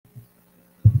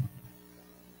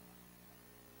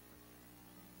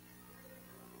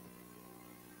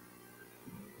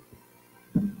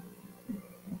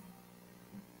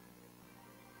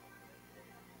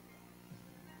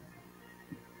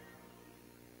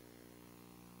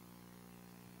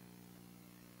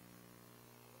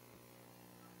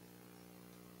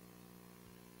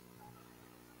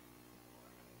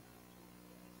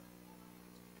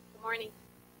morning.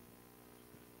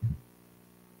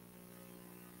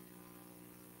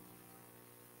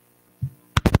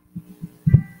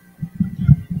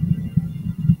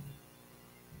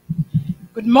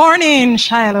 Good morning,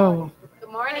 Shiloh.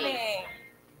 Good morning.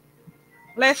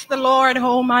 Bless the Lord,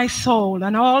 O my soul,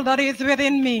 and all that is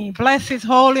within me. Bless his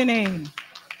holy name.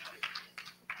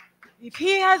 If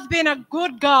he has been a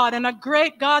good God and a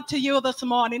great God to you this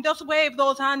morning, just wave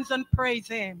those hands and praise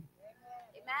him.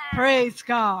 Amen. Praise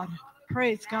God.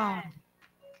 Praise God.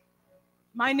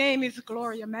 My name is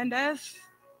Gloria Mendez,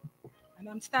 and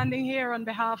I'm standing here on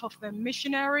behalf of the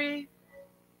missionary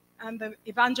and the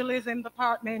evangelism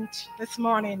department this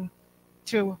morning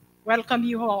to welcome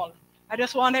you all. I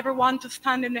just want everyone to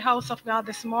stand in the house of God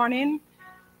this morning.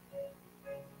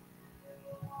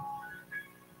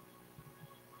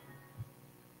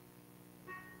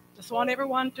 Just want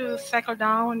everyone to settle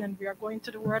down, and we are going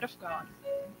to the Word of God.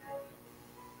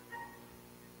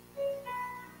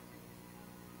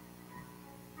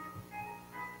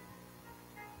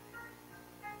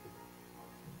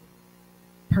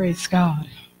 Praise God.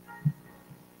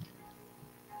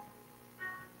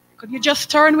 Could you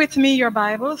just turn with me your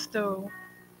Bibles to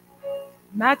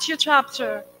Matthew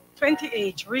chapter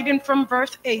 28, reading from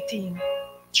verse 18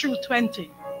 through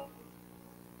 20.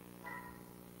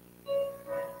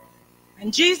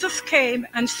 And Jesus came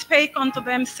and spake unto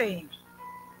them, saying,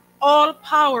 All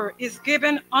power is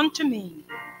given unto me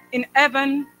in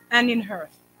heaven and in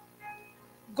earth.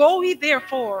 Go ye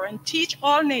therefore and teach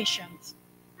all nations,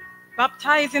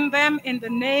 baptizing them in the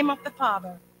name of the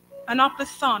Father, and of the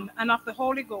Son, and of the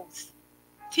Holy Ghost,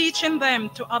 teaching them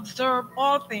to observe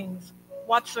all things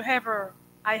whatsoever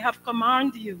I have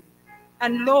commanded you.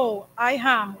 And lo, I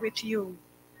am with you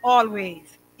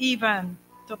always, even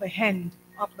to the end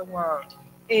of the world.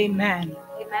 Amen.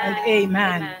 Amen. And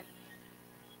amen. Amen.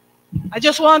 I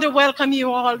just want to welcome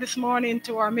you all this morning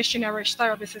to our missionary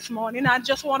service this morning. I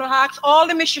just want to ask all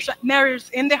the missionaries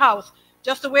in the house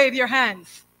just to wave your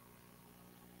hands.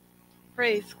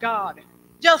 Praise God.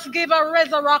 Just give a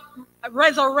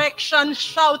resurrection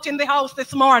shout in the house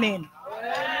this morning.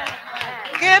 Amen.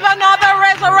 Give another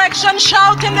resurrection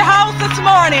shout in the house this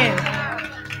morning.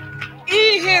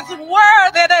 He is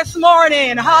worthy this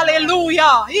morning.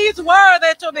 Hallelujah. He's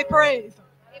worthy to be praised.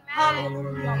 Amen.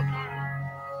 Hallelujah.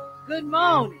 Good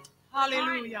morning.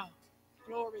 Hallelujah.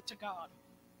 Glory to God.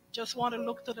 Just want to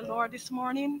look to the Lord this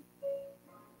morning.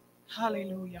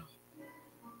 Hallelujah.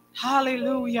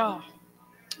 Hallelujah.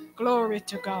 Glory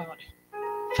to God.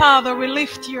 Father, we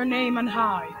lift your name on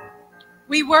high.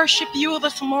 We worship you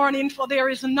this morning, for there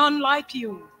is none like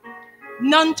you,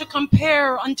 none to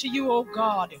compare unto you, O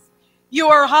God. You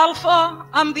are Alpha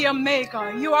and the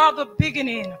Omega. You are the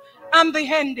beginning and the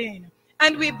ending,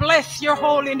 and we bless your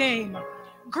holy name.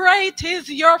 Great is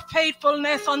your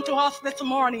faithfulness unto us this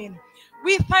morning.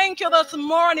 We thank you this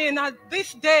morning as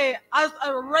this day as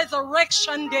a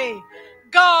resurrection day.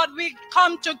 God, we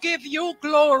come to give you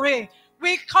glory.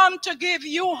 We come to give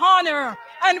you honor,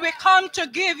 and we come to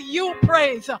give you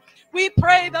praise. We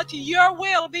pray that your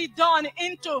will be done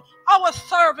into our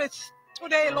service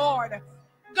today, Lord.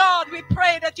 God, we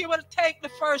pray that you will take the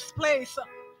first place.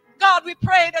 God, we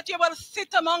pray that you will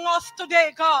sit among us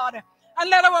today, God, and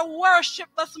let our worship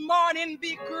this morning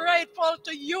be grateful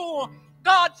to you,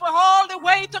 God, for all the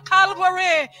way to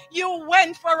Calvary you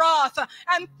went for us.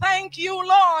 And thank you,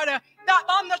 Lord, that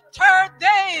on the third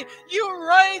day you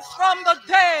raised from the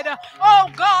dead. Oh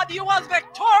God, you was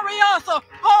victorious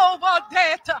over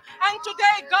death. And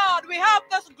today, God, we have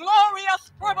this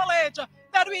glorious privilege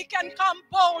that we can come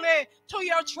boldly to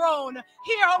your throne.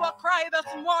 Hear our cry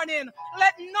this morning.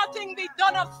 Let nothing be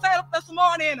done of self this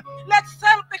morning. Let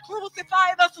self be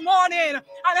crucified this morning.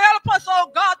 And help us,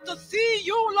 oh God, to see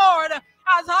you, Lord,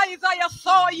 as Isaiah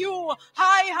saw you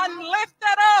high and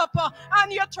lifted up,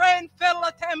 and your train fill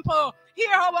the temple.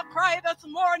 Hear our cry this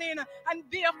morning, and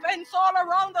be a fence all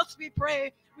around us, we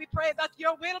pray. We pray that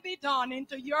your will be done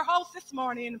into your house this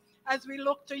morning as we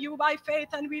look to you by faith,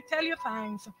 and we tell you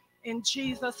thanks. In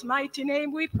Jesus' mighty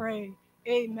name we pray.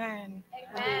 Amen.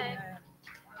 Amen.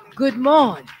 Good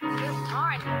morning. Good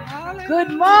morning.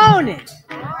 Good morning.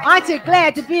 Aren't you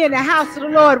glad to be in the house of the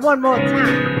Lord one more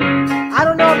time? I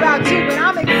don't know about you, but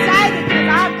I'm excited because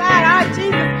our God, our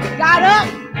Jesus, got up.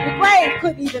 The grave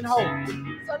couldn't even hold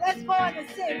him. So let's go on and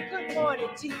sing Good Morning,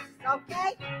 Jesus,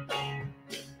 okay?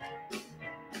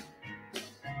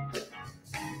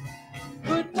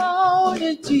 Good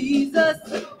morning, Jesus.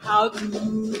 How do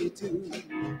you do?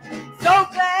 So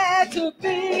glad to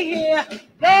be here. Lord,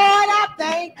 I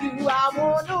thank you. I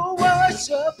want to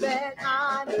worship and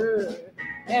honor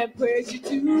and praise you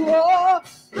too. Oh,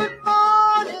 good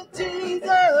morning,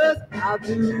 Jesus.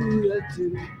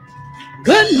 do?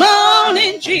 Good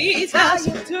morning, Jesus. How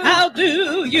you do? How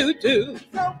do you do?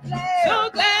 So glad. So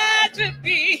glad to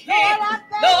be here. Lord,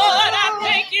 I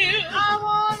thank you. I I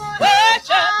wanna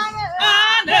worship,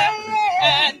 honor,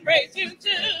 yeah. and praise you too.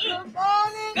 Good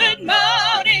morning. Good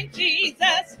morning,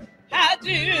 Jesus. How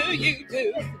do you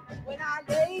do? When I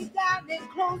lay down and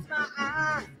close my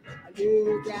eyes, I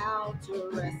lay down to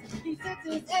rest. He sent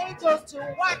his angels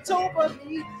to watch over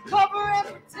me, cover and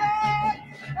protect.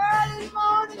 Early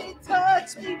morning he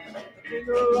touched me, the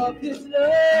finger of his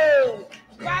love.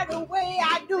 Right away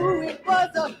I knew it was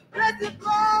a blessing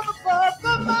from above.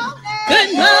 Good morning.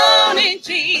 Good morning,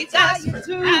 Jesus. How you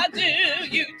do? How do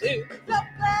you do? So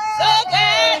glad. So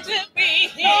glad to be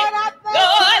here. Lord,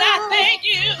 I thank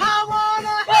you. you. I wanna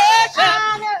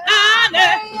Worship,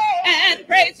 honor, and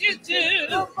praise you too.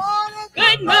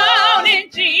 Good morning,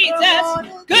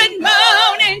 Jesus. Good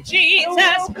morning,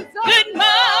 Jesus. Good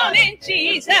morning,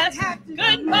 Jesus.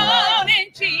 Good morning,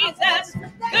 Jesus.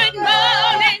 Good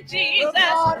morning, Jesus.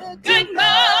 Good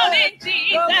morning,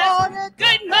 Jesus.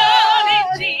 Good morning,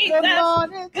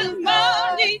 Jesus. Good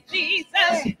morning,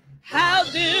 Jesus. How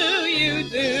do you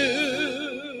do?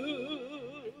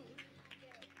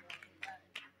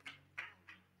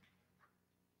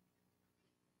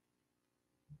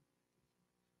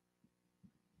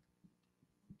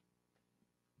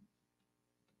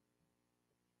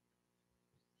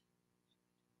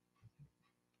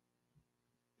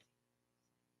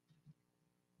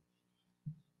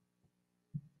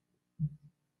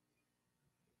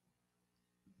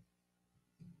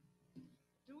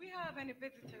 Do we have any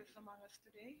visitors among us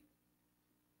today?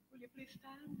 Will you please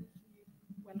stand as we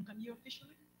welcome you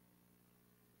officially?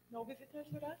 No visitors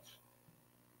with us?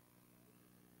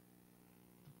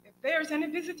 If there's any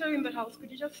visitor in the house,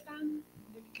 could you just stand and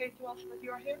indicate to us that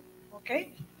you are here?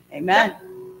 Okay. Amen.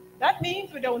 That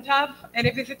means we don't have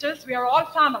any visitors. We are all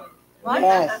family, right?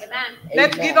 Yes. Amen.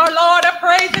 Let's give our Lord a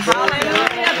praise.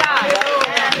 Hallelujah,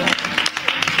 God.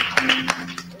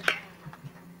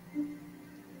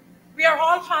 We are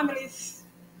all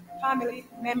family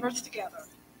members together.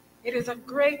 It is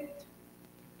great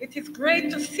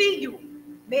to see you.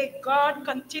 May God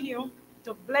continue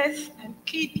to bless and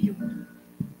keep you.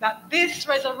 That this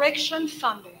Resurrection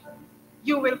Sunday,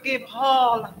 you will give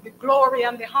all the glory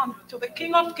and the honor to the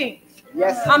King of Kings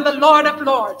and the Lord of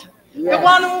Lords, the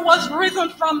one who was risen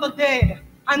from the dead,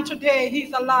 and today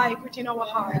he's alive within our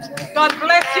hearts. God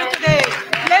bless you today.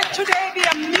 Let today be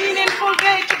a meaningful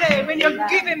day today when you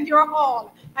give him your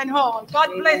all and all. God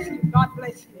bless you. God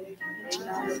bless you. In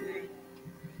Jesus' name.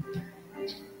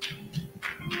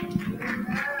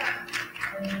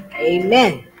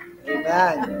 Amen.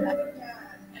 Amen.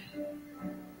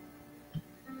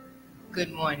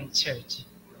 Good morning, church.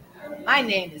 My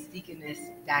name is Deaconess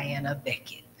Diana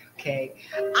Beckett, okay?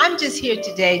 I'm just here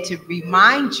today to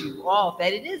remind you all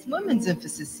that it is Women's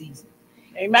Emphasis Season.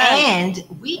 Amen.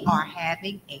 And we are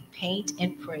having a paint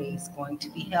and praise going to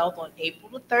be held on April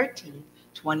the 13th,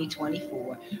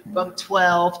 2024 from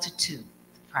 12 to 2. The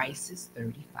price is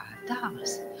 $35.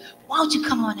 Why don't you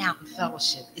come on out and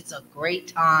fellowship? It's a great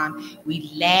time. We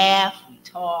laugh, we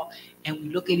talk, and we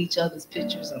look at each other's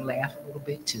pictures and laugh a little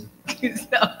bit too.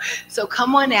 so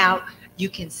come on out. You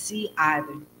can see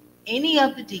either any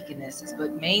of the deaconesses,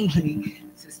 but mainly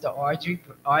Sister Audrey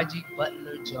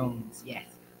Butler Jones, yes,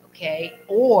 okay,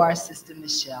 or Sister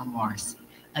Michelle Marcy.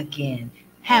 Again,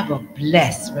 have a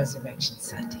blessed Resurrection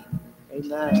Sunday.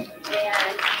 Amen.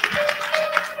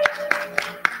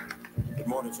 Good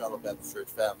morning, Shiloh Baptist Church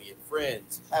family and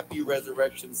friends. Happy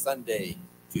Resurrection Sunday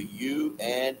to you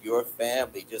and your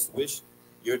family. Just wish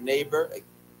your neighbor a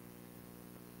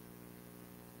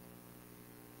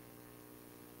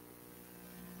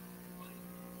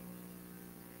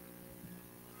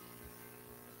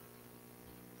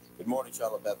Good morning,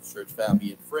 Shiloh Baptist Church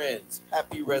family and friends.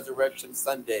 Happy Resurrection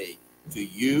Sunday to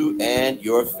you and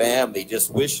your family. Just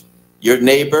wish your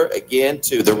neighbor, again,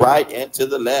 to the right and to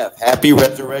the left. Happy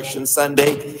Resurrection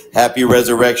Sunday. Happy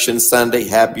Resurrection Sunday.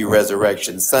 Happy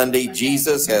Resurrection Sunday.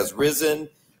 Jesus has risen,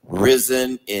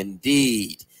 risen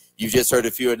indeed. You just heard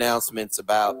a few announcements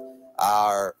about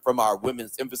from our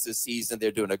Women's Emphasis season.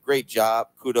 They're doing a great job.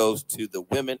 Kudos to the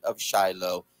women of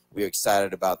Shiloh. We're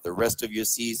excited about the rest of your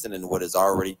season and what has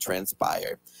already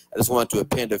transpired. I just want to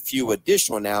append a few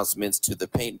additional announcements to the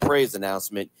Paint and Praise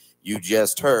announcement you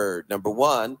just heard. Number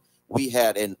one, we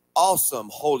had an awesome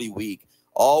Holy Week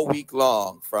all week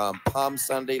long from Palm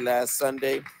Sunday last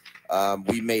Sunday.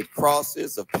 We made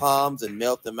crosses of palms and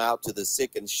mailed them out to the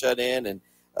sick and shut in and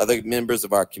other members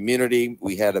of our community.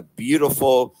 We had a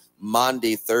beautiful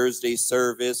Monday, Thursday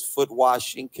service, foot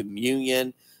washing,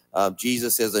 communion,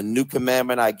 Jesus says, a new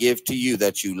commandment I give to you,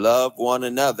 that you love one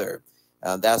another.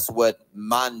 That's what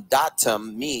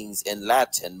mandatum means in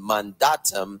Latin,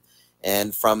 mandatum.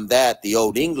 And from that, the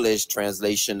Old English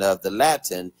translation of the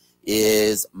Latin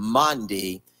is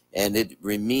mandi, and it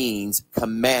means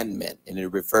commandment. And it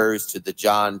refers to the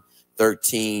John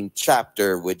 13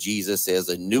 chapter where Jesus says,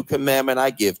 a new commandment I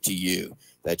give to you,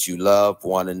 that you love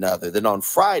one another. Then on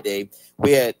Friday,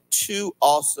 we had two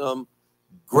awesome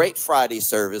Great Friday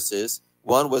services.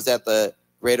 One was at the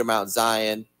Greater Mount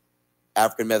Zion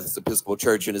African Methodist Episcopal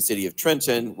Church in the city of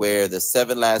Trenton, where the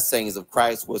 7 last sayings of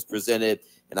Christ was presented.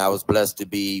 And I was blessed to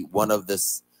be one of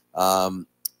the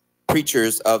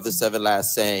preachers of the 7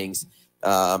 last sayings,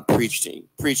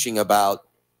 preaching about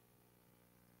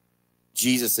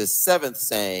Jesus' 7th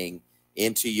saying,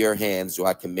 into your hands do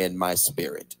I commend my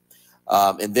spirit.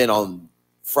 And then on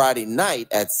Friday night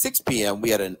at 6 p.m., we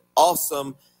had an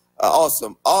awesome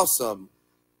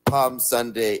Palm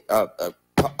Sunday,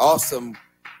 awesome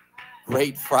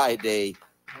Great Friday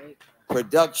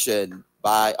production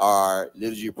by our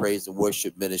Liturgy, Praise, and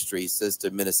Worship Ministry,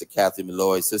 Sister Minister Kathy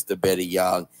Malloy, Sister Betty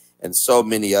Young, and so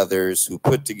many others who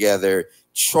put together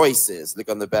choices. Look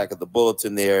on the back of the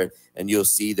bulletin there, and you'll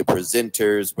see the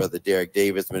presenters, Brother Derek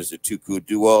Davis, Minister Tuku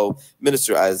Duo,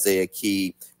 Minister Isaiah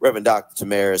Key, Reverend Dr.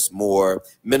 Tamaris Moore,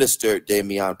 Minister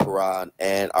Damian Paran,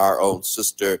 and our own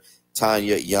Sister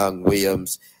Tanya Young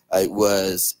Williams. It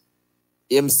was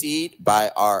emceed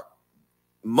by our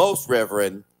most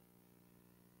Reverend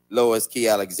Lois Key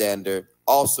Alexander,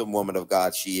 awesome woman of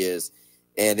God she is,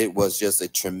 and it was just a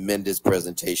tremendous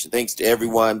presentation. Thanks to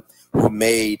everyone who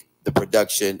made the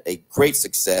production a great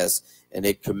success, and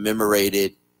it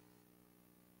commemorated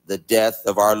the death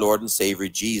of our Lord and Savior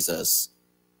Jesus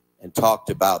and talked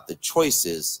about the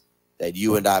choices that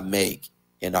you and I make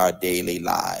in our daily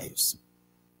lives.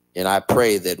 And I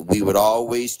pray that we would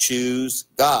always choose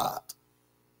God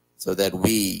so that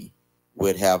we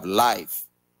would have life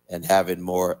and have it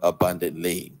more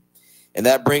abundantly. And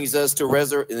that brings us to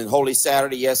Holy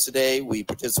Saturday yesterday. We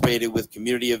participated with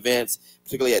community events,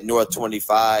 particularly at North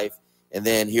 25. And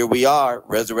then here we are,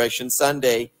 Resurrection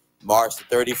Sunday, March the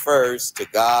 31st. To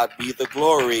God be the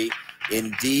glory.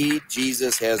 Indeed,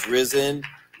 Jesus has risen,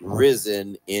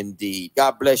 risen indeed.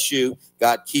 God bless you.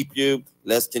 God keep you.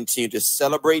 Let's continue to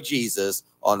celebrate Jesus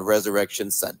on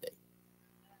Resurrection Sunday.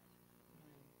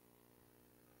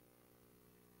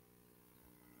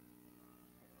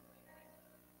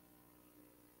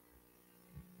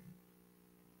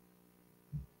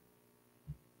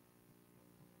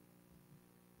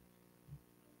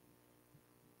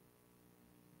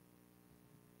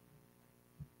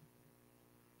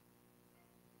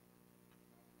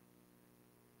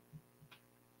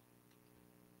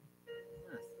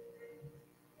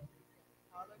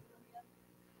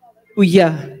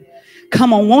 Yeah.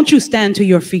 Come on, won't you stand to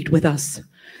your feet with us?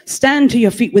 Stand to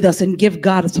your feet with us and give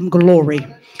God some glory.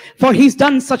 For he's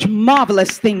done such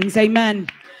marvelous things. Amen.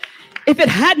 If it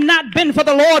had not been for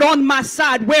the Lord on my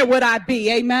side, where would I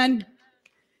be? Amen.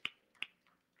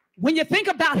 When you think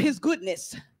about his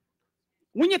goodness,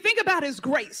 when you think about his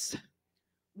grace,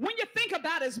 when you think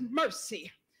about his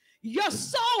mercy, your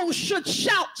soul should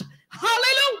shout,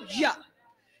 hallelujah.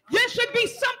 There should be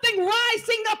something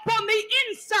rising up on the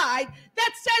inside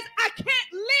that says, I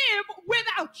can't live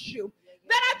without you,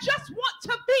 that I just want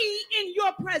to be in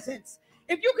your presence.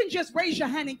 If you can just raise your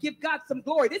hand and give God some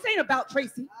glory. This ain't about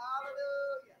Tracy.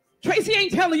 Tracy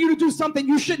ain't telling you to do something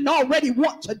you shouldn't already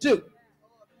want to do.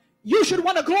 You should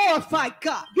want to glorify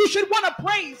God. You should want to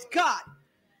praise God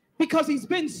because he's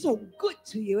been so good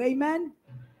to you. Amen.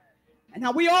 And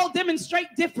now we all demonstrate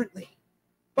differently.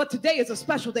 But today is a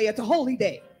special day. It's a holy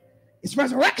day. It's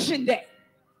Resurrection Day.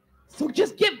 So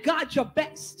just give God your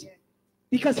best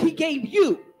because he gave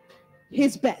you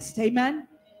his best. Amen.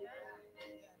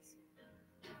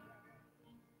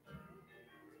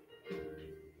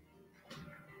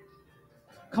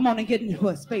 Come on and get into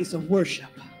a space of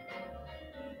worship.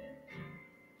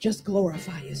 Just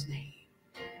glorify his name.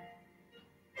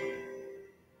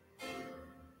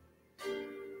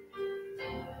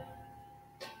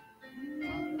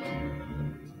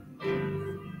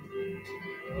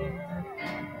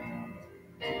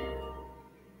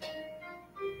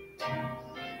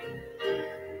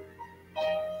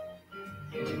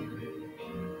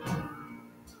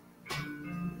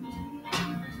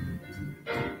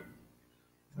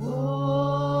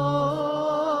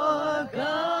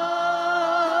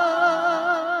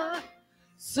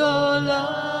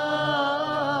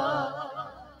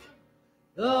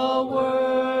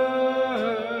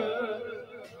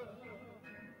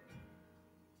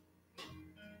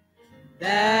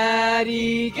 That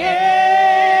he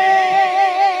gave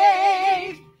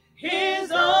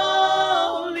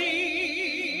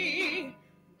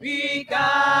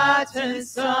begotten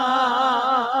Son,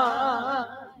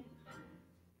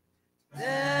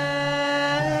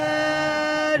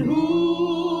 that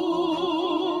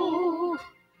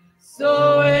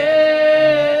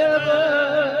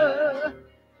whosoever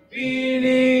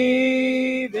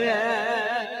believeth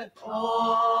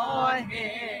on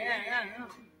him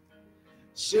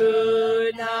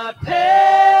should not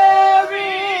perish,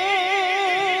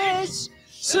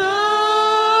 should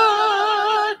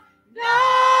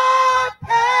not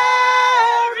perish,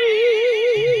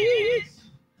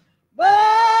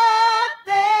 but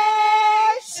they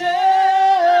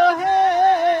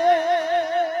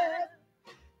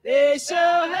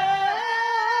shall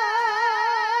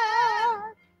have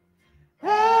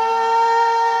everlasting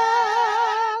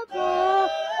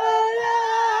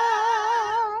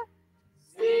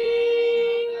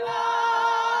life.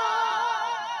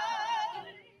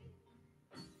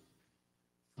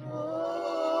 For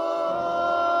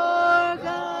God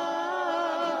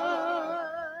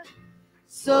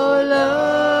so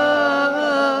loved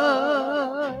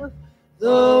the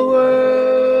world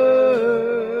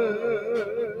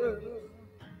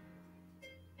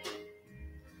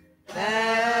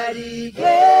that he gave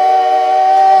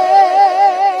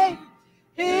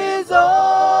his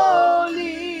only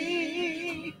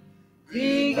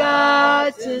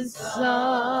begotten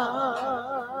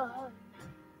Son,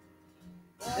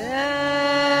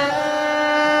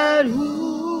 that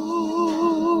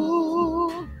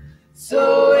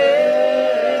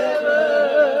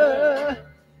whosoever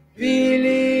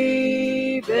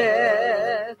believeth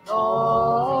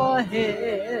on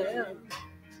him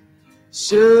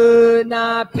should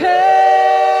not perish,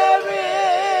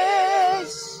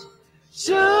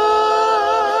 should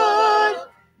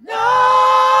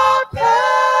not perish,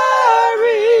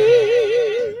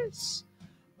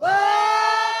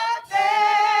 but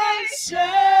they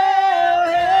shall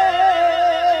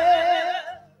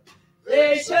have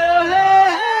everlasting life.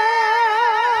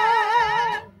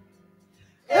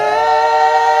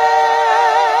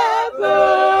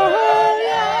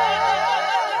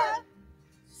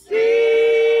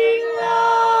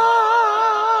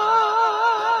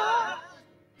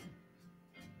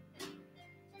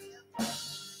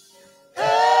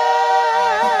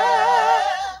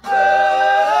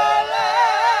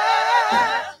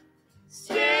 Everlasting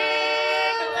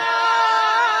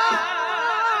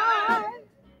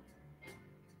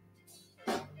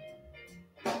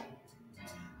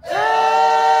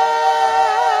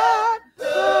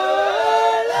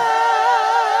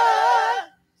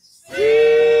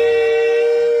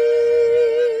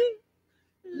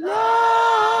life.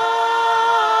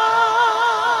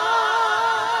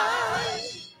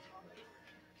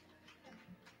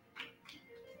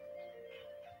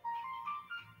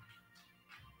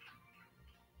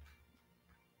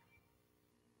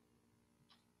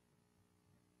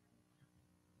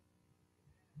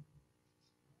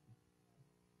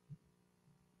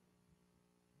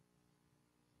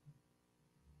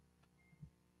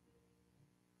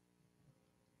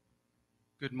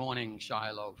 Good morning,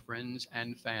 Shiloh friends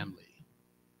and family.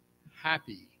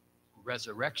 Happy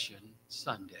Resurrection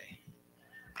Sunday.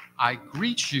 I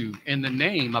greet you in the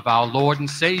name of our Lord and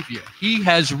Savior. He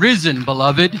has risen,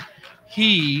 beloved.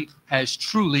 He has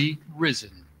truly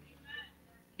risen.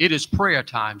 It is prayer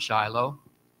time, Shiloh.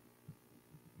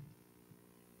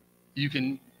 You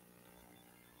can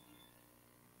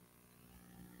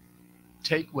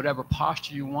take whatever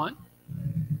posture you want,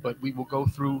 but we will go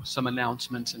through some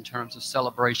announcements in terms of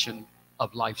celebration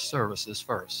of life services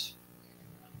first.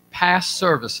 Past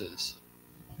services.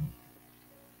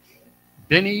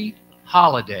 Benny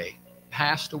Holiday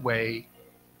passed away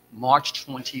March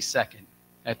 22nd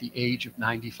at the age of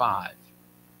 95.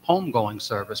 Homegoing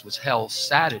service was held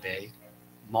Saturday,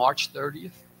 March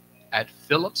 30th at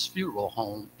Phillips Funeral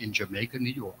Home in Jamaica, New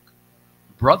York.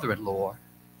 Brother-in-law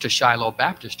to Shiloh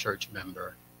Baptist Church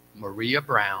member Maria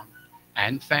Brown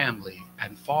and family,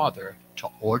 and father to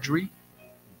Audrey,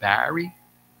 Barry,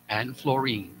 and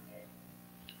Florine.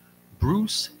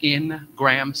 Bruce N.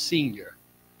 Graham Sr.,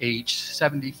 age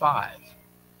 75,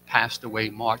 passed away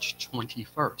March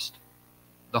 21st.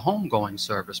 The homegoing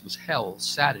service was held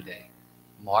Saturday,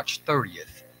 March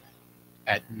 30th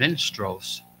at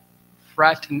Minstros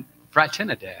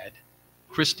Fraternidad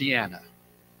Christiana.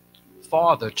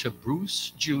 Father to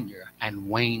Bruce Jr. and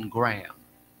Wayne Graham.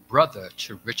 Brother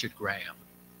to Richard Graham.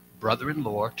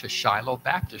 Brother-in-law to Shiloh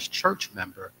Baptist Church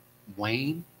member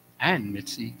Wayne and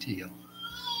Mitzi Teal.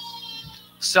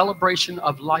 Celebration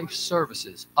of life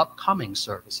services, upcoming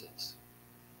services.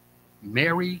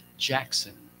 Mary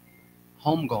Jackson.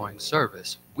 Homegoing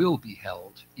service will be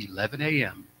held 11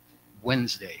 a.m.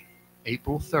 Wednesday,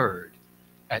 April 3rd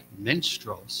at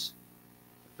Minstrels,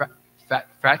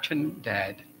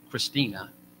 Fraternidad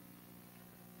Christina,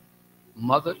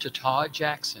 mother to Todd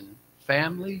Jackson,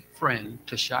 family friend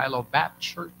to Shiloh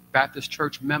Baptist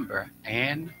Church member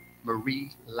Anne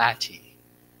Marie Latty.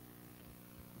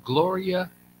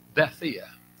 Gloria Bethia,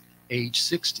 age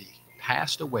 60,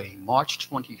 passed away March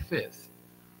 25th.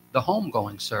 The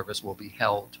homegoing service will be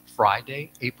held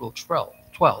Friday, April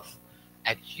 12th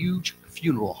at Huge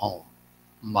Funeral Home.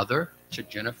 Mother to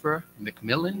Jennifer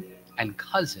McMillan and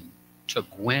cousin to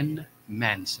Gwen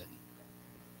Manson.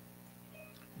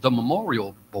 The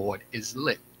memorial board is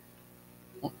lit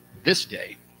this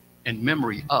day in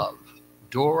memory of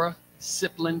Dora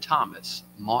Siplin Thomas,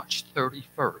 March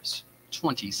 31st,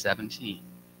 2017.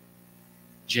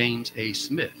 James A.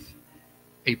 Smith,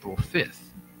 April 5th,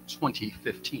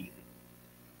 2015.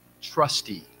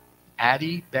 Trustee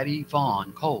Addie Betty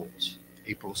Vaughn Coles,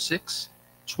 April 6,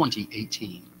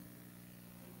 2018.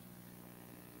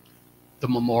 The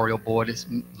memorial board is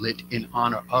lit in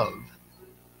honor of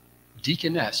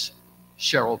Deaconess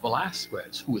Cheryl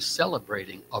Velasquez, who is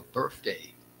celebrating a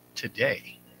birthday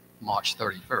today, March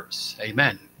 31st.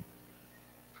 Amen.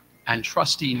 And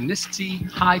Trustee Misty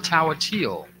Hightower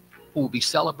Teal, who will be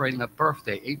celebrating a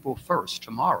birthday April 1st,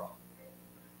 tomorrow.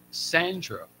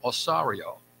 Sandra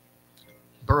Osario,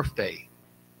 birthday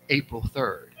April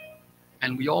 3rd.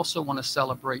 And we also want to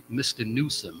celebrate Mr.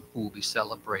 Newsom, who will be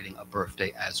celebrating a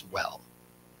birthday as well.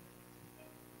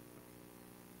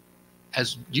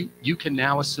 As you can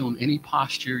now assume any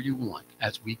posture you want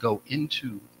as we go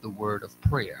into the word of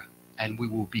prayer, and we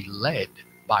will be led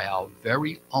by our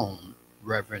very own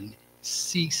Reverend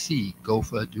C.C.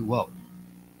 Gopher Duo.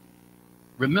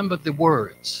 Remember the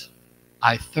words,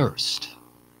 I thirst.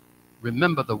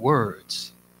 Remember the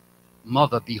words,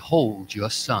 Mother, behold your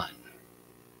son.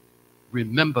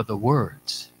 Remember the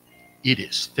words, it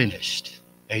is finished.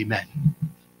 Amen.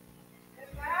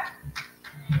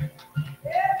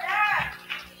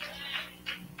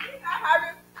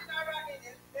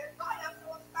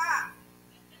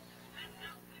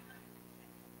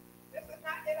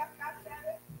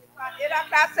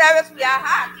 Service, we are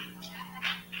hot.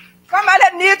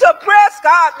 Somebody need to praise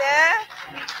God, man.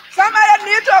 Somebody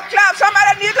need to clap.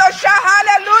 Somebody need to shout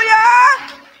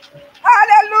hallelujah.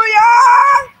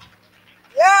 Hallelujah.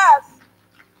 Yes.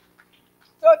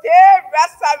 Today,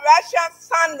 Resurrection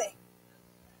Sunday.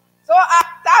 So I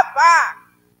stopped back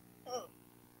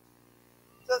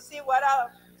to see whether I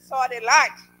saw the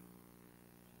light.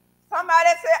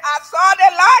 Somebody say, I saw the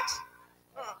light.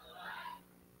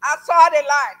 I saw the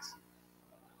light.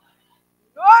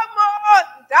 No more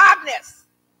darkness.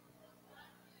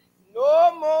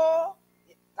 No more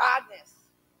darkness.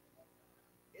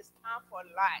 It's time for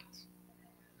light.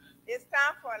 It's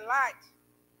time for light.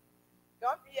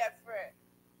 Don't be afraid.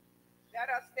 Let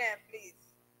us stand,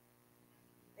 please.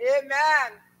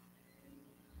 Amen.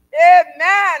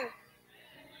 Amen.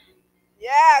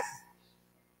 Yes.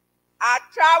 I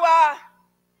travel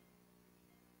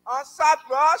on South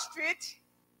Broad Street,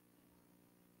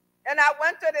 and I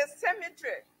went to the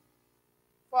cemetery.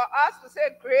 For us to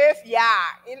say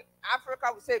graveyard. In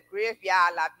Africa, we say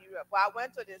graveyard, Liberia. But I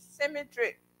went to the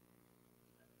cemetery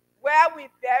where we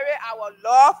bury our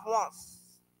loved ones.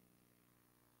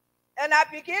 And I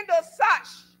began to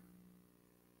search.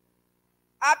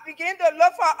 I began to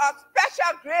look for a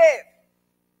special grave.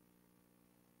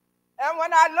 And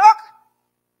when I looked,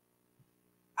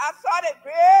 I saw the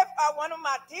grave of one of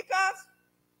my deacons.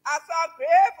 I saw a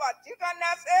grave of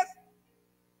deaconesses.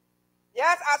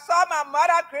 Yes, I saw my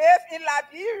mother's grave in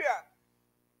Liberia.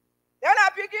 Then I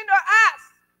began to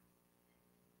ask,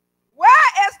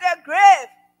 where is the grave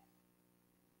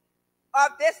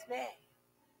of this man?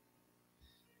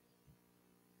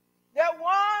 The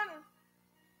one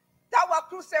that was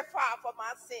crucified for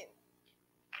my sin.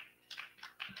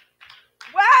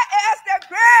 Where is the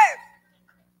grave?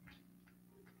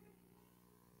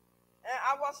 And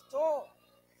I was told,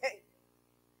 hey,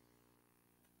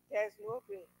 there's no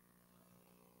grave.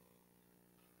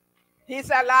 He's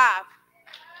alive.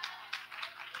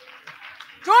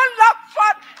 Don't look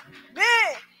for me.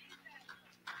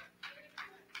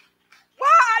 Why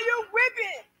are you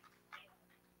weeping?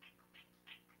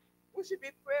 We should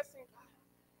be praising God.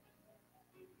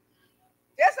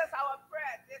 This is our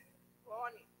prayer this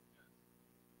morning.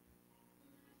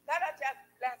 Let us just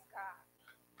bless God.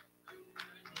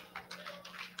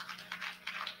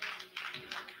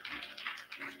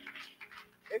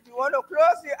 If you want to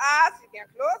close your eyes, you can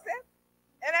close it.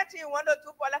 Anything you want to do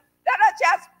for life, let us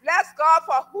just bless God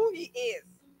for who He is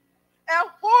and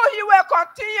who He will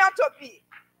continue to be.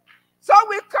 So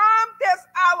we come this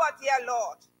hour, dear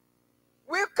Lord.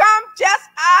 We come just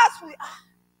as we are.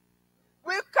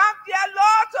 We come, dear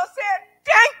Lord, to say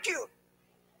thank you.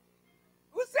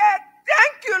 We say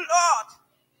thank you, Lord.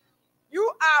 You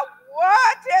are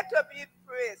worthy to be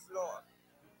praised, Lord.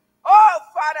 Oh,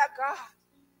 Father God.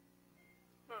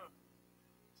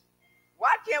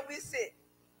 What can we say?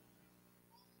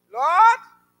 Lord,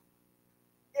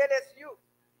 it is you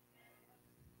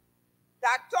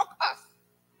that took us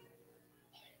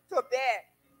to bed.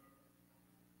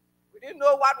 We didn't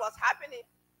know what was happening.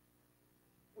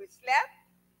 We slept.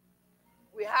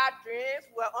 We had dreams.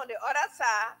 We were on the other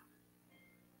side.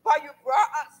 But you brought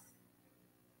us.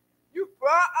 You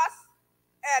brought us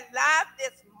alive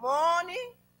this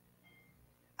morning.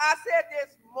 I said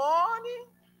this morning.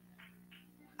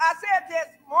 I said this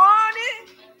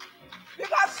morning.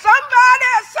 Because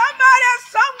somebody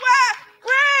somewhere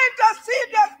praying to see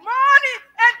this morning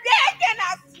and they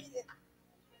cannot see it.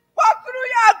 But through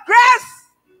your grace,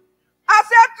 I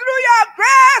said through your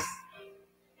grace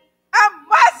and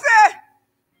mercy,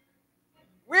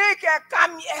 we can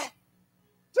come here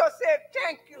to say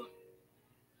thank you.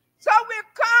 So we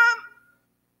come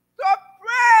to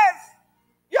praise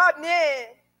your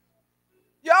name.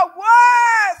 Your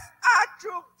words are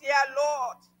true, dear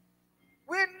Lord.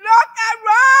 We looked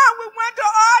around, we went to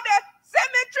all the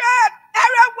cemeteries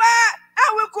everywhere, and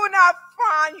we could not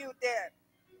find you there.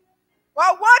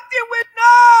 But one thing we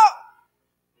know,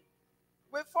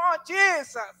 we found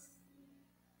Jesus.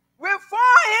 We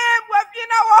found him within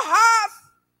our hearts.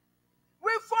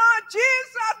 We found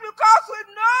Jesus because we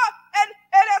know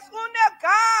it is only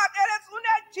God, it is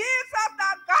only Jesus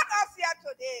that got us here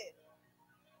today.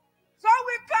 So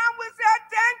we come, we say,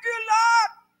 thank you,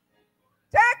 Lord.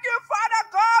 Thank you, Father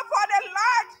God, for the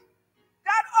light,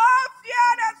 that all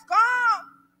fear is gone,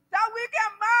 that we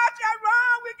can march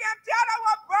around, we can tell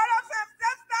our brothers and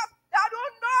sisters that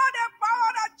don't know the power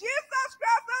that Jesus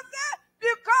Christ has,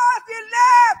 because he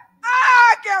lives, I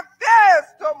can face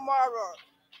tomorrow.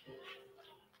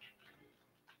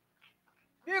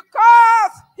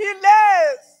 Because he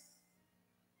lives,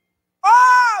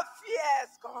 all fear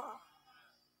is gone.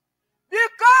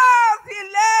 Because he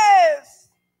lives,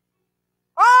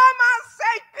 all my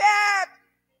sick bed,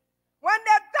 when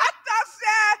the doctor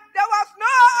said there was no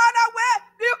other way,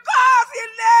 because he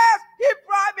lives, he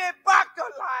brought me back to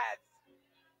life.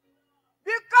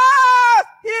 Because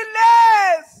he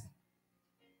lives,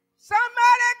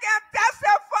 somebody can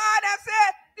testify and say,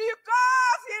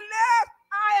 because he lives,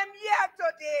 I am here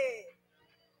today.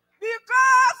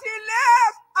 Because he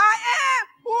lives, I am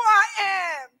who I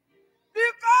am.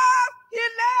 Because he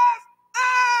lives,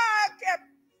 I can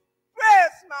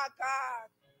praise my God.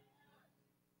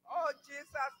 Oh,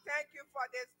 Jesus, thank you for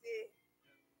this day,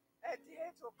 a day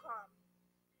to come.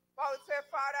 But we say,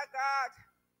 Father God,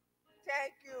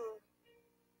 thank you.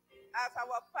 As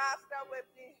our pastor with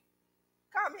me,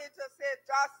 come here to say,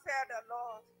 thus said the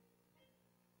Lord.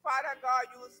 Father God,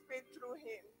 you speak through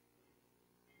him.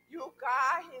 You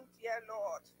guide him, dear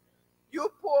Lord. You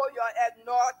pour your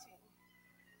anointing,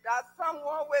 that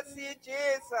someone will see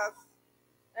Jesus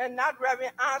and not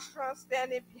Reverend Armstrong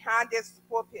standing behind this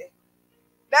pulpit.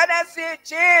 Let them see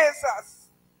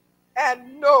Jesus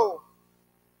and know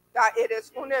that it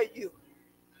is only you.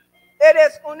 It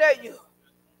is only you.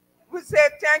 We say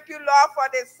thank you, Lord, for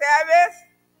the service.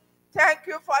 Thank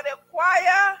you for the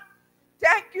choir.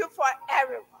 Thank you for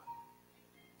everyone.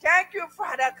 Thank you,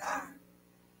 Father God.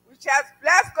 We just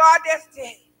bless God this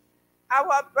day.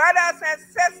 Our brothers and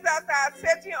sisters are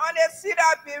sitting on the seat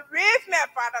of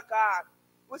bereavement, Father God.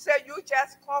 We say you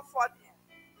just comfort them.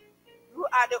 You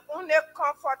are the only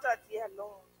comforter, dear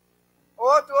Lord.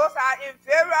 Oh, those are in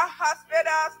various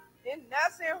hospitals, in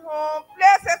nursing homes,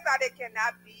 places that they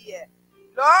cannot be here.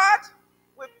 Lord,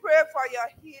 we pray for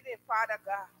your healing, Father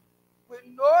God. We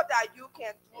know that you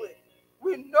can do it.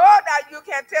 We know that you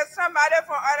can take somebody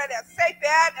from out of their sick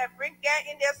bed and bring them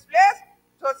in this place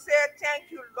to say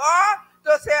thank you, Lord,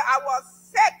 to say I was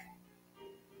sick.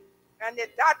 And the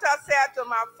doctor said to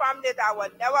my family that I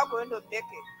was never going to make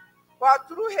it. But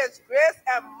through his grace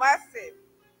and mercy,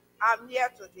 I'm here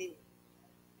today.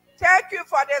 Thank you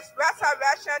for this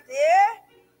resurrection day.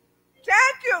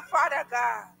 Thank you, Father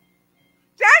God.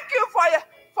 Thank you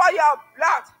for your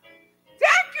blood.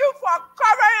 Thank you for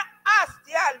covering us,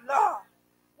 dear Lord.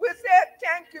 We say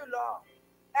thank you, Lord.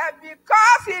 And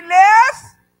because he lives,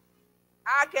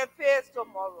 I can face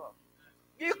tomorrow.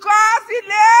 Because he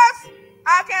lives,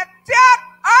 I can tell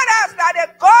others that the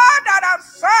God that I'm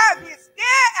serving is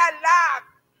still alive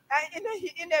and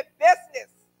in the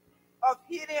business of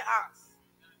healing us.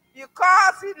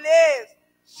 Because he lives,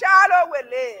 Shiloh will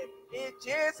live. In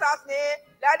Jesus' name,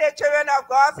 let the children of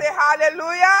God say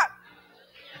hallelujah.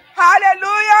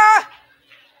 Hallelujah.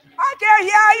 I can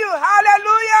hear you.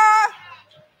 Hallelujah.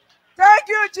 Thank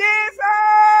you, Jesus.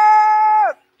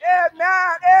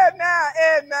 Amen. Amen.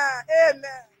 Amen.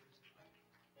 Amen.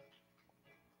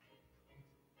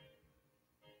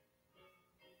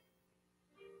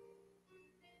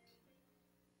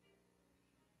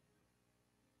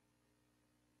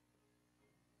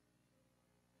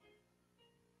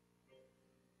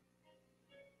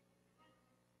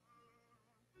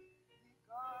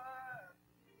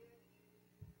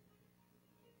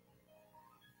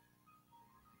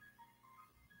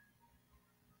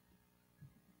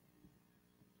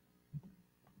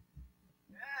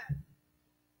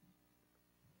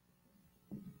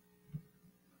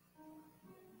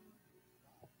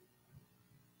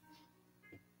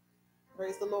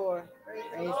 Praise the Lord. Praise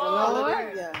the Lord.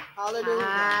 Hallelujah. Hallelujah.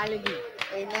 Hallelujah.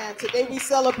 Amen. Today we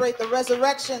celebrate the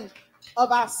resurrection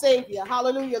of our Savior.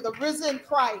 Hallelujah. The risen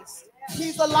Christ.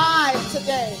 He's alive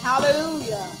today.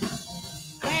 Hallelujah.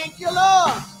 Thank you,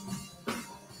 Lord.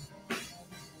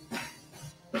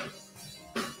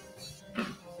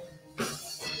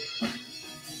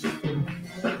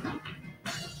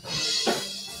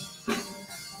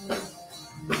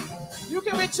 You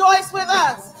can rejoice with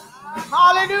us.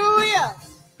 Hallelujah.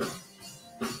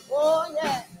 Oh,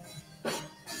 yeah.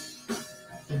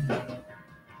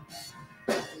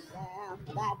 Lamb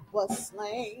that was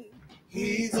slain,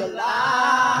 he's alive.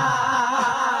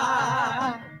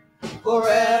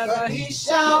 Forever he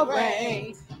shall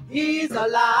reign. He's alive.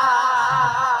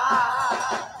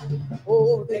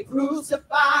 Oh, they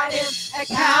crucified him at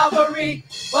Calvary,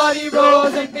 but he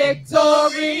rose in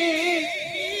victory.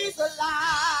 He's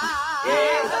alive.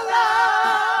 He's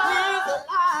alive. He's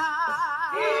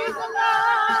alive. He's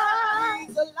alive.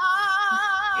 He's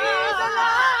alive. He's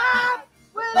alive.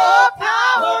 With all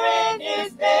power in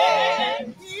his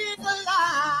name. He's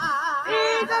alive.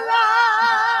 He's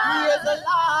alive. He is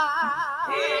alive.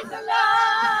 He's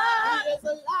alive. He is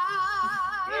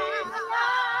alive. He's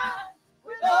alive.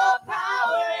 With all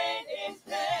power in his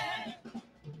name.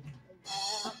 The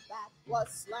Lamb that was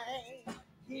slain,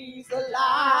 he's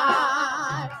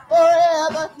alive.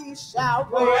 Forever he shall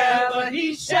reign. Forever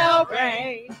he shall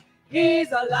reign.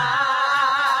 He's alive.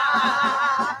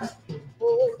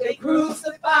 Oh, they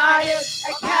crucified him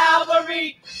at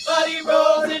Calvary, but he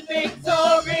rose in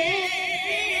victory.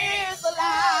 He's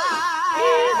alive.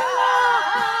 He's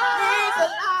alive. He's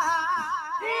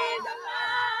alive. He's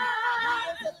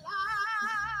alive.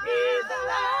 He's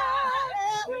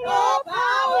alive. With all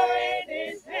power in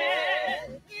his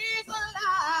hand. He's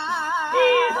alive.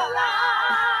 He's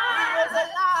alive. He's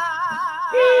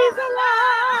alive. He's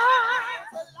alive.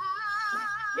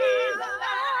 He's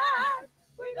alive.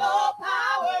 With all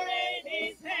power in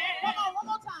his hand. One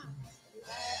more time. The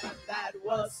Lamb that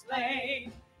was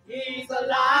slain, he's alive.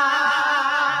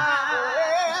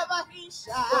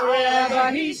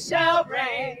 Forever he shall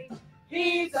reign.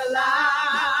 He's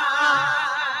alive.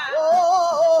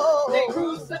 Oh, they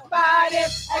crucified him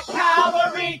at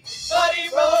Calvary, but he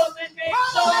rose in victory.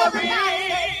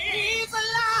 He's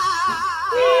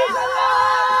alive. He's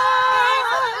alive.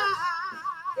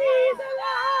 He's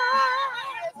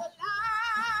alive.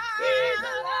 He's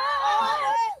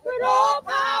alive. With all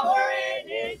power in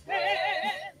his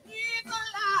hand. He's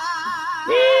alive.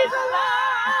 He's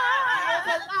alive.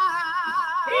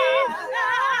 He's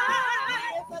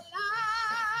alive.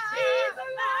 He's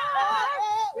alive.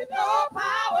 With all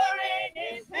power in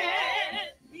his hand.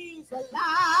 He's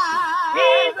alive.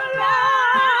 He's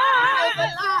alive.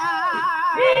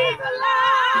 He's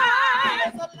alive.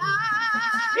 He's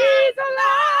alive. He's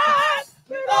alive.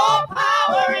 With all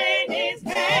power in his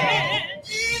hand.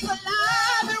 He's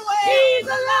alive and well. He's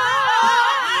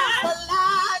alive. He's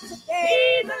alive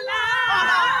today. He's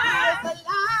alive. He's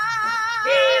alive.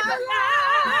 He's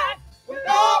alive. With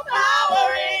all power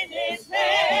in his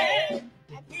hand.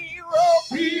 And he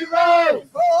rose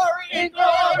in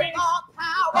glory.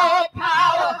 All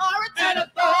power and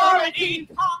authority.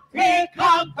 He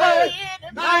conquered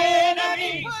my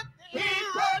enemy. He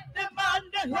put them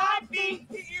under my feet.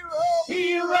 He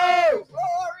rose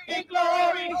in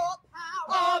glory.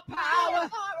 All power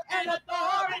and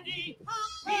authority.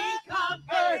 He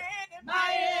conquered my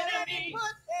enemy.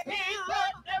 He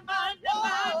put them under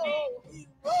my feet.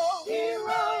 He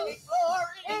rose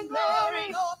in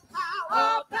glory.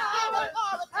 All power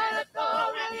and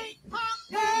authority.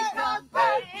 He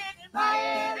conquered my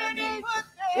enemy.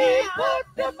 He put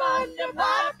them under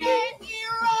my feet.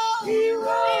 He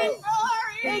rose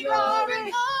in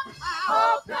glory.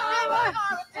 All power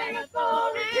and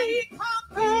authority. He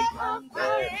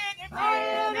conquered my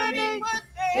enemy.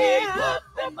 He put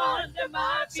them under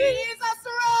my feet. Jesus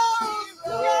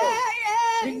rose.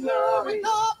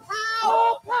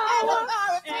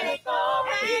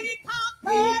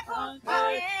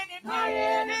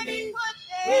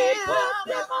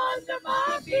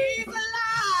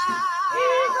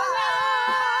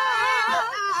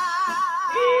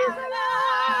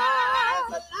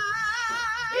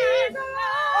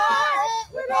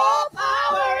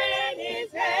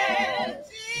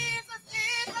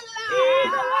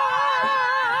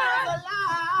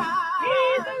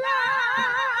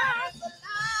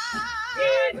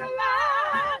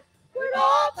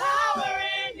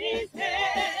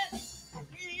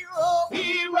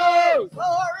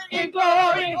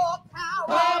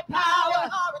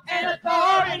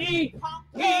 authority.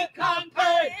 He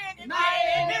conquered my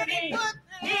enemy.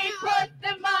 He put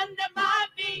them under my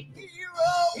feet.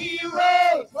 He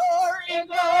rose in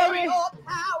glory, all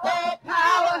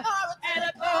power and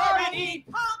authority.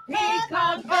 He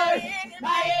conquered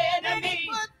my enemy.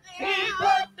 He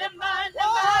put them under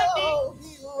my feet.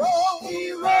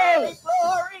 He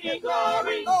rose in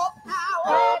glory, all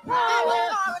power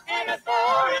and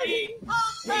authority.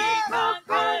 He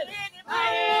conquered my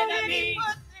enemy.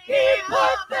 He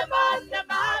put them under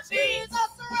my feet.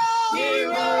 He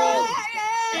rose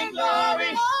in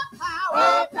glory,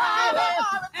 all power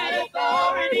and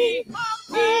authority.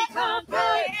 He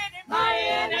conquered my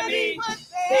enemy.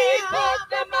 He put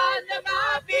them under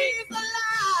my feet.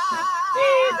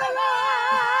 He's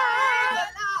alive.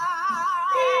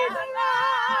 He's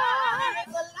alive.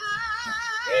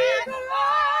 He's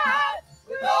alive.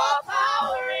 With all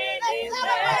power in his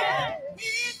hand.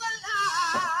 He's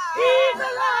alive. He's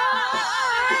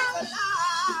alive.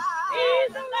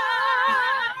 He's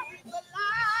alive.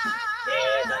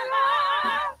 He's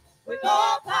alive. With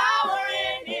all power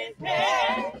in his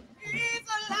hand. He's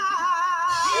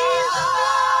alive. He's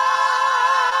alive.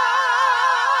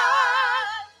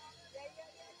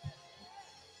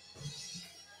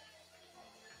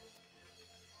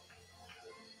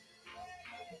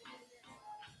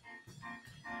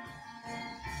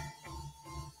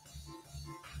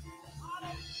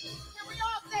 Can we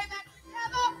all say that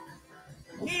together?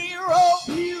 Hero,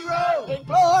 in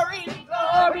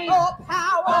glory, all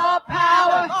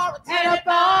power, and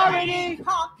authority.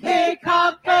 He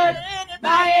conquered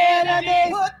my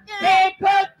enemy. He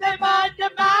put them under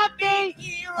my feet.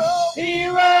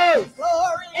 Hero,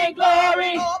 in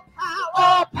glory,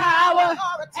 all power,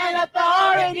 and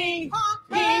authority.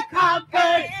 He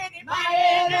conquered my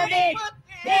enemy.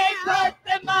 He put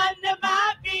them under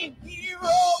my feet. Hero,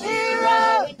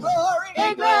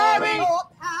 in glory, all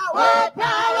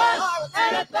power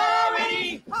and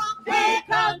authority. He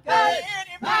conquered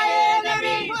my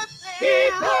enemy.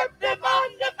 He put them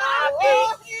under my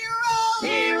feet.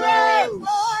 Hero,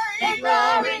 in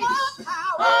glory,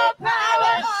 all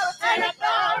power and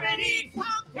authority.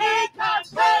 He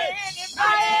conquered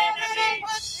my enemy.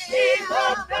 He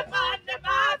put them under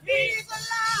my feet.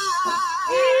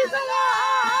 He's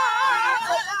alive.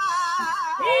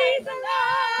 He's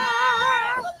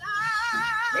alive.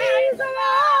 He's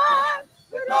alive.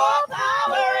 With all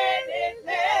power in his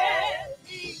hand.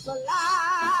 He's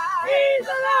alive. He's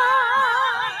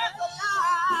alive.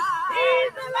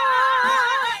 He's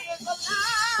alive.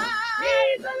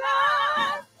 He's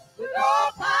alive. With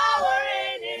all power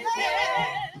in his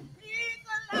hand. He's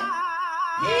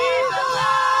alive. He's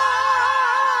alive.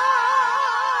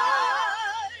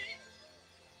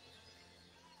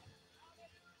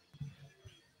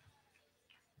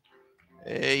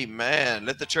 Amen.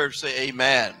 Let the church say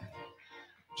amen.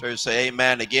 Church say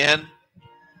amen again. And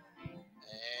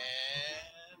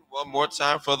one more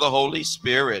time for the Holy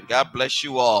Spirit. God bless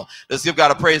you all. Let's give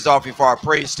God a praise offering for our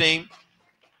praise team.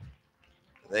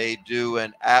 They do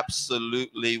an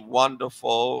absolutely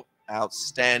wonderful,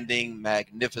 outstanding,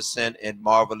 magnificent, and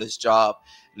marvelous job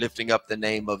lifting up the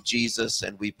name of Jesus,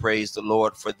 and we praise the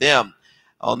Lord for them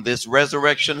on this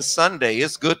Resurrection Sunday.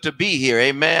 It's good to be here.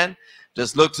 Amen.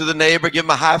 Just look to the neighbor, give him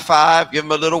a high five, give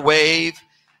him a little wave.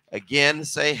 Again,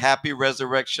 say happy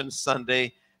Resurrection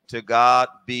Sunday. To God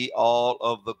be all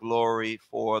of the glory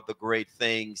for the great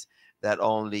things that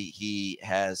only he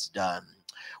has done.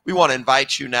 We want to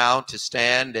invite you now to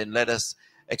stand and let us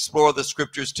explore the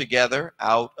scriptures together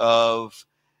out of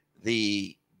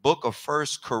the book of 1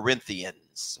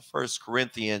 Corinthians. 1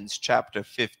 Corinthians chapter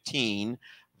 15,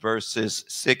 verses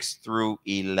 6 through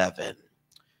 11.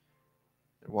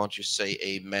 Won't you say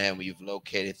amen when you've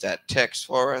located that text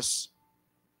for us?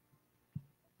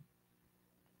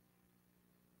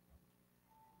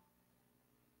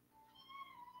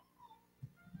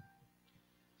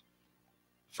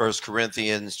 First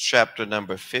Corinthians chapter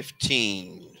number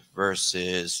 15,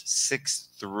 verses 6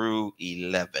 through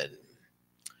 11.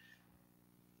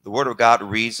 The word of God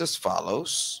reads as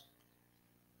follows.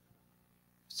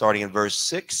 Starting in verse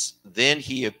 6, then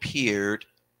he appeared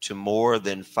to more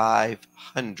than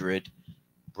 500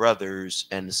 brothers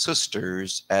and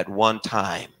sisters at one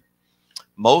time,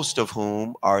 most of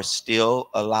whom are still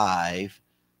alive,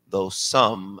 though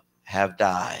some have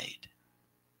died.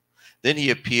 Then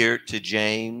he appeared to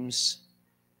James,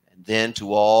 and then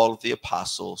to all of the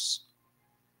apostles.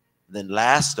 Then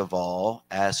last of all,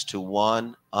 as to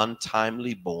one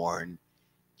untimely born,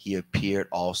 he appeared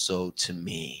also to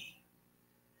me.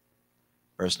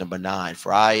 Verse number 9,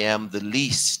 for I am the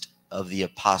least of the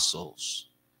apostles,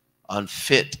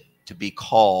 unfit to be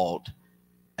called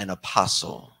an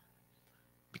apostle,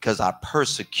 because I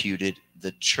persecuted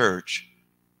the church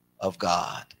of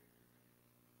God.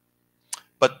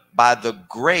 But by the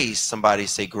grace, somebody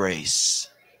say grace,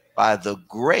 by the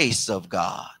grace of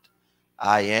God,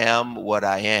 I am what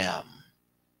I am,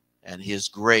 and his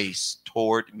grace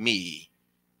toward me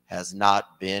has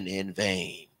not been in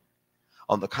vain.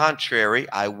 On the contrary,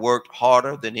 I worked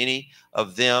harder than any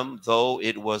of them, though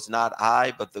it was not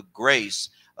I, but the grace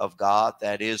of God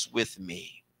that is with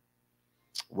me.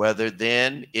 Whether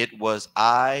then it was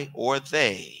I or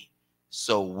they,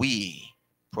 so we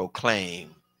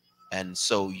proclaim, and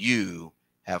so you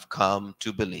have come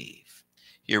to believe.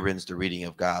 Here ends the reading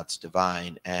of God's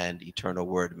divine and eternal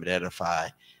word. May it edify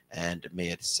and may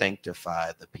it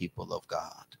sanctify the people of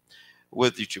God.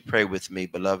 Would you pray with me,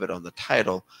 beloved, on the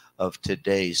title of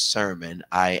today's sermon,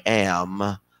 I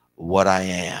am what I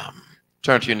am.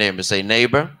 Turn to your neighbor and say,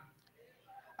 neighbor,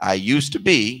 I used to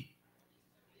be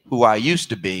who I used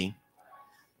to be,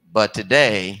 but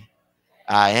today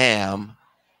I am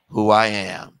who I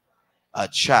am, a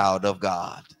child of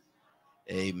God.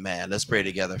 Amen. Let's pray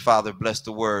together. Father, bless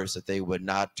the words that they would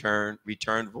not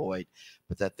return void,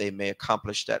 but that they may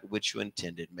accomplish that which you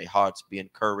intended. May hearts be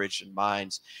encouraged and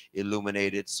minds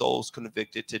illuminated, souls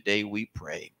convicted today, we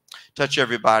pray. Touch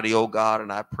everybody, oh God,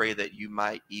 and I pray that you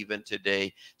might even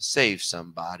today save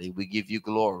somebody. We give you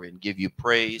glory and give you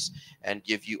praise and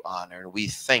give you honor. And we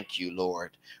thank you,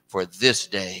 Lord, for this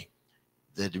day,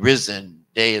 the risen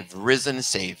day of the risen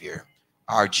Savior,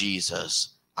 our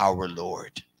Jesus, our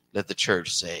Lord. Let the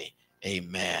church say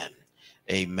amen,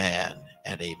 amen,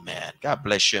 and amen. God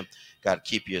bless you. God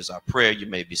keep you as our prayer. You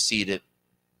may be seated.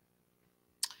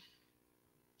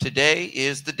 Today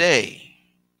is the day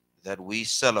that we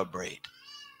celebrate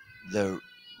the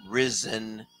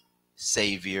risen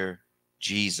Savior,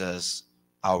 Jesus,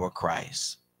 our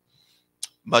Christ.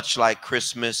 Much like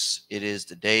Christmas, it is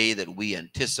the day that we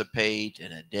anticipate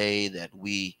and a day that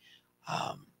we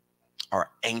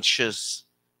are anxious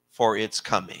for its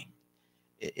coming.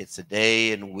 It's a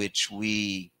day in which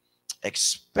we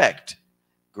expect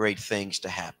great things to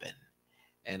happen.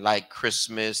 And like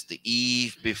Christmas, the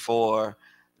eve before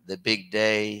the big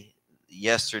day,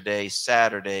 yesterday,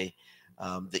 Saturday,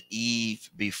 the eve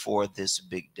before this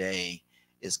big day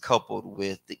is coupled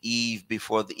with the eve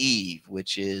before the eve,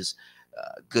 which is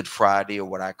Good Friday, or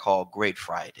what I call Great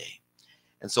Friday.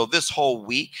 And so this whole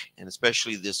week, and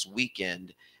especially this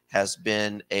weekend, has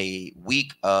been a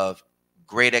week of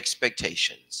great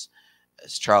expectations.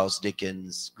 As Charles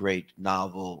Dickens' great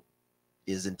novel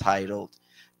is entitled,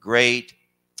 Great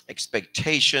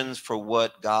Expectations for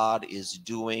what God is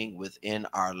doing within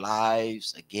our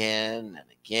lives again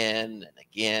and again and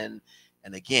again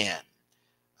and again.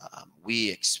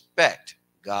 We expect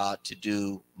God to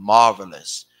do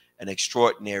marvelous and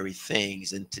extraordinary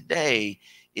things. And today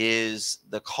is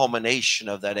the culmination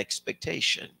of that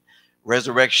expectation.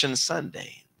 Resurrection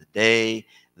Sunday, the day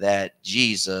that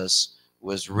Jesus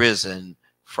was risen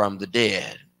from the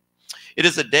dead. It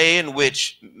is a day in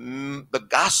which the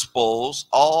Gospels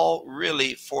all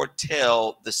really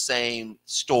foretell the same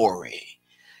story.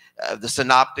 The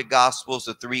Synoptic Gospels,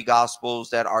 the three Gospels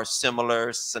that are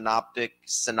similar, synoptic,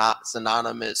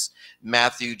 synonymous,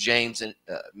 Matthew, James, and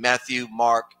Matthew,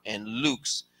 Mark, and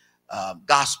Luke's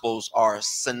Gospels are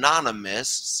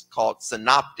synonymous, called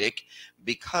synoptic,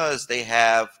 because they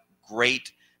have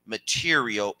great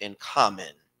material in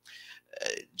common.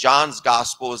 John's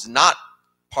Gospel is not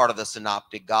part of the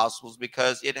Synoptic Gospels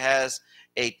because it has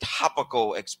a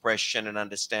topical expression and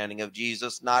understanding of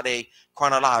Jesus, not a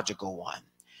chronological one.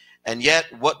 And yet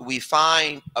what we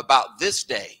find about this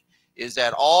day is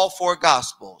that all four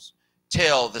Gospels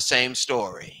tell the same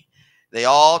story. They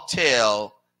all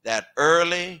tell that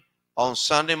early on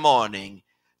Sunday morning,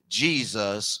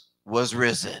 Jesus was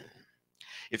risen.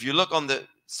 If you look on the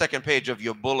second page of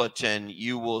your bulletin,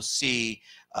 you will see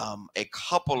a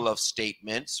couple of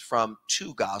statements from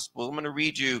two Gospels. I'm going to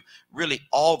read you really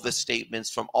all the statements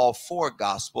from all four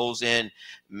Gospels. In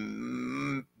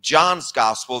John's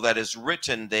Gospel, that is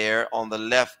written there on the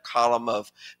left column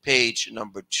of page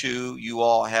number 2. You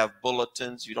all have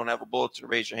bulletins. If you don't have a bulletin,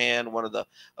 raise your hand. One of the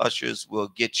ushers will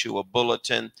get you a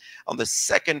bulletin. On the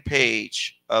second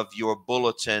page of your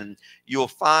bulletin, you'll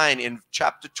find in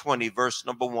chapter 20, verse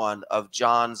number 1 of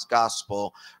John's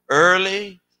Gospel,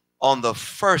 early on the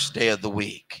first day of the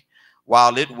week,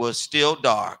 while it was still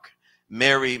dark,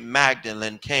 Mary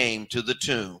Magdalene came to the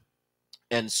tomb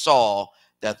and saw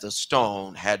that the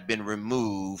stone had been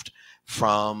removed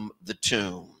from the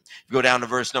tomb. If you go down to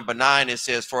verse number 9, it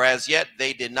says, for as yet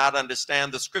they did not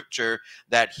understand the scripture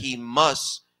that he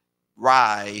must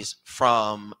rise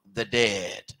from the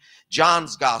dead.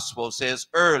 John's gospel says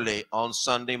early on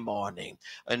Sunday morning.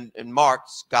 And in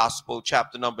Mark's gospel,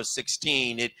 chapter number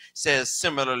 16, it says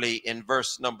similarly in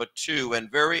verse number 2, and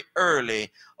very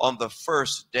early on the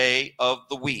first day of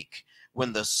the week,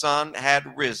 when the sun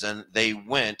had risen, they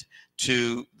went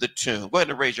to the tomb. Go ahead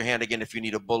and raise your hand again if you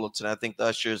need a bulletin. I think the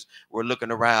ushers were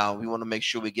looking around. We want to make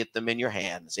sure we get them in your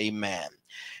hands. Amen.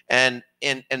 And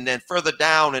then further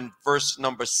down in verse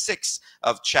number 6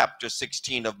 of chapter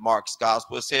 16 of Mark's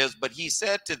gospel, it says, but he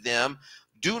said to them,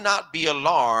 do not be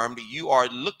alarmed. You are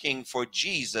looking for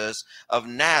Jesus of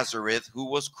Nazareth,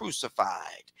 who was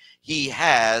crucified. He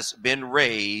has been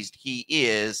raised. He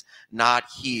is not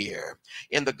here.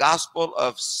 In the Gospel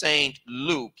of St.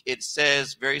 Luke, it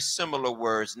says very similar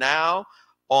words. Now,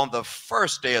 on the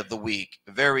first day of the week,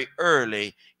 very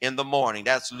early in the morning.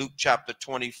 That's Luke chapter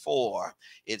 24.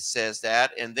 It says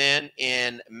that. And then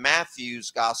in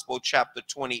Matthew's Gospel, chapter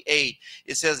 28,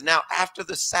 it says, now after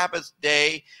the Sabbath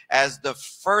day, as the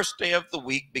first day of the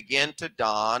week began to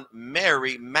dawn,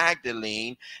 Mary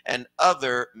Magdalene and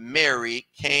other Mary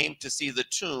came to see the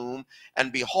tomb,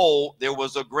 and behold, there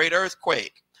was a great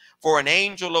earthquake. For an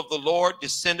angel of the Lord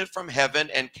descended from heaven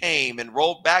and came and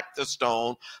rolled back the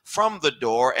stone from the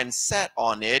door and sat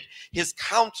on it. His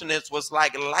countenance was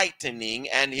like lightning,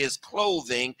 and his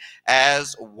clothing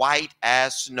as white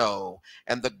as snow.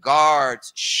 And the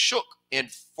guards shook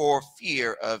for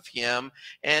fear of him.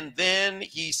 And then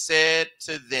he said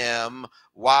to them,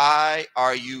 why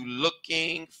are you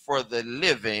looking for the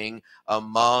living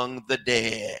among the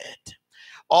dead?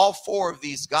 All four of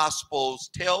these gospels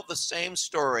tell the same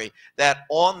story, that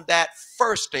on that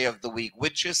first day of the week,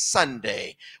 which is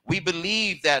Sunday, we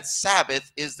believe that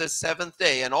Sabbath is the seventh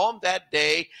day. And on that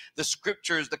day, the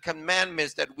scriptures, the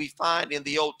commandments that we find in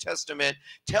the Old Testament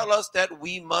tell us that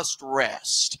we must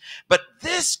rest. But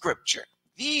this scripture,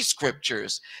 these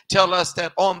scriptures tell us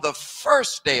that on the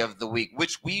first day of the week,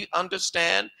 which we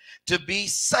understand to be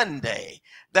Sunday,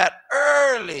 that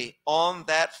early on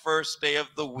that first day of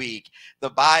the week, the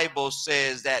Bible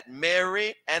says that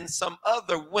Mary and some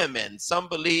other women, some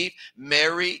believe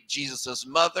Mary, Jesus'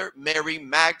 mother, Mary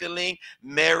Magdalene,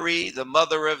 Mary, the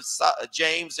mother of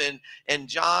James and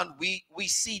John, we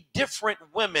see different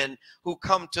women who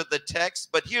come to the text,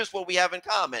 but here's what we have in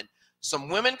common. Some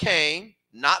women came,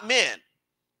 not men.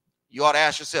 You ought to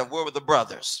ask yourself, where were the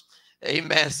brothers?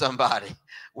 Amen, somebody.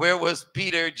 Where was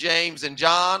Peter, James, and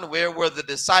John? Where were the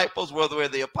disciples? Where were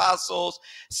the apostles?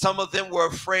 Some of them were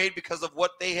afraid because of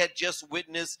what they had just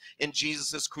witnessed in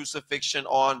Jesus' crucifixion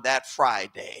on that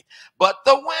Friday. But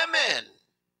the women,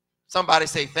 somebody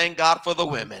say, thank God for the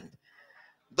women.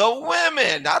 The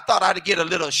women, I thought I'd get a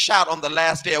little shout on the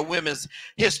last day of Women's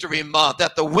History Month,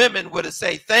 that the women would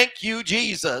say, thank you,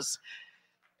 Jesus.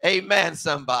 Amen,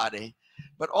 somebody.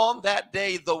 But on that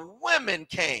day, the women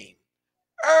came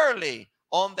early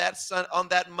on that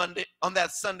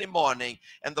Sunday morning,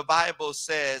 and the Bible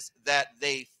says that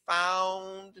they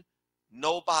found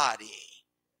nobody.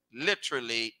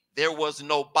 Literally, there was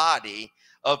no body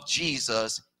of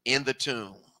Jesus in the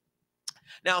tomb.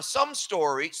 Now, some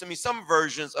stories, some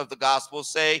versions of the gospel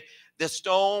say the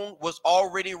stone was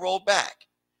already rolled back.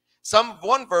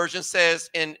 One version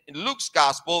says in Luke's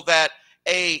gospel that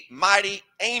a mighty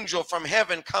angel from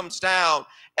heaven comes down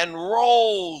and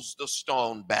rolls the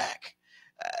stone back.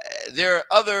 There are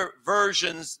other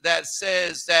versions that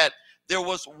says that there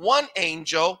was one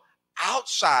angel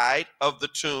outside of the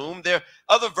tomb. There are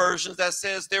other versions that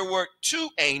says there were two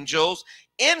angels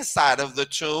inside of the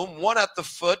tomb, one at the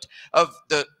foot of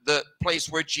the place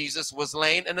where Jesus was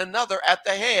laying and another at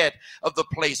the head of the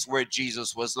place where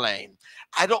Jesus was laying.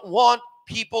 I don't want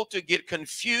people to get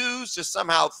confused, to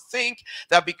somehow think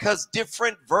that because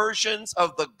different versions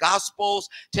of the gospels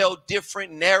tell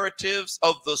different narratives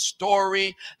of the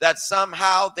story, that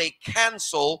somehow they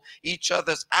cancel each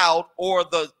other's out, or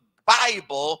the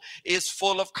Bible is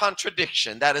full of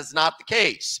contradiction. That is not the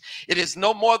case. It is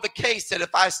no more the case that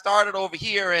if I started over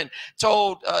here and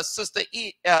told Sister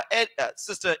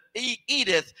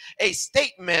Edith a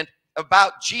statement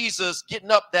about Jesus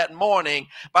getting up that morning,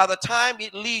 by the time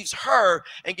it leaves her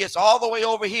and gets all the way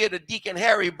over here to Deacon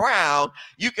Harry Brown,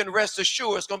 you can rest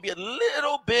assured it's going to be a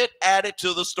little bit added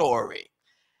to the story.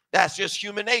 That's just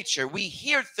human nature. We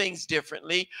hear things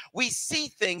differently. We see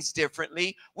things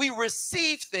differently. We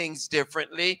receive things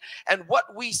differently. And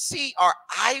what we see are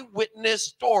eyewitness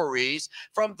stories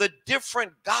from the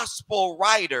different gospel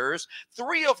writers,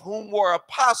 three of whom were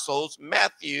apostles,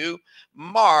 Matthew,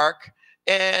 Mark,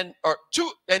 and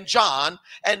John,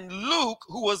 and Luke,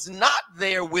 who was not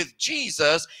there with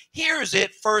Jesus, hears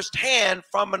it firsthand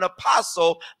from an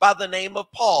apostle by the name of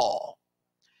Paul.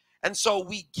 And so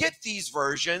we get these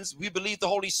versions. We believe the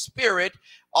Holy Spirit,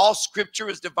 all scripture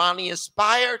is divinely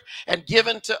inspired and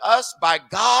given to us by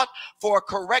God for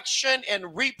correction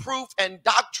and reproof and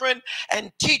doctrine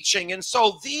and teaching. And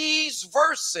so these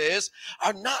verses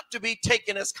are not to be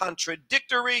taken as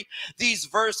contradictory. These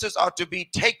verses are to be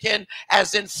taken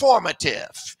as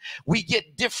informative. We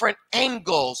get different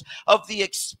angles of the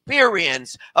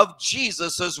experience of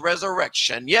Jesus's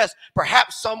resurrection. Yes,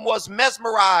 perhaps some was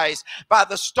mesmerized by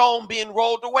the stone being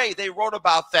rolled away. They wrote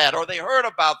about that, or they heard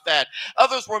about that.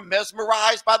 Others were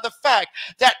mesmerized by the fact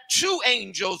that two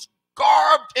angels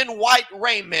garbed in white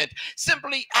raiment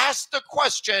simply asked the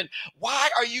question, why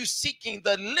are you seeking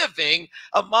the living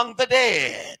among the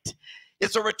dead?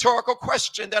 It's a rhetorical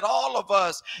question that all of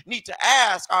us need to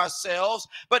ask ourselves.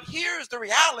 But here's the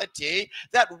reality,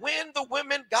 that when the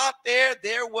women got there,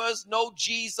 there was no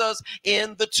Jesus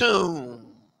in the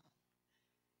tomb.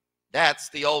 That's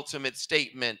the ultimate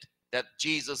statement, that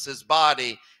Jesus's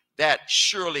body that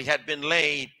surely had been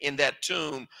laid in that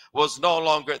tomb was no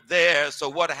longer there. So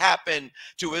what happened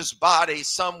to his body?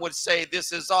 Some would say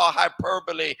this is all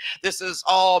hyperbole. This is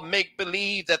all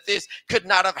make-believe, that this could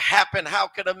not have happened. How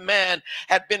could a man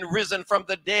have been risen from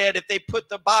the dead? If they put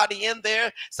the body in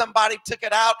there, somebody took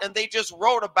it out and they just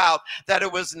wrote about that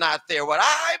it was not there. What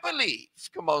I believe,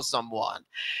 come on someone,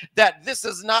 that this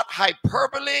is not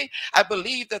hyperbole. I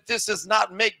believe that this is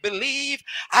not make-believe.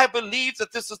 I believe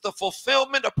that this is the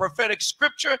fulfillment of prophetic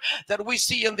scripture that we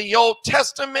see in the Old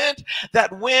Testament,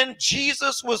 that when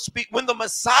Jesus was, when the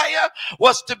Messiah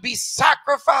was to be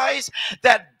sacrificed,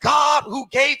 that God who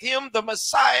gave him the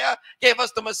Messiah, gave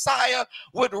us the Messiah,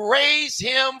 would raise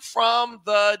him from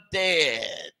the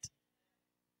dead.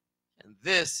 And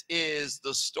this is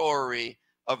the story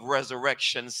of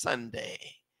Resurrection Sunday,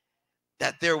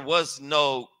 that there was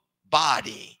no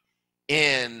body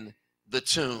in the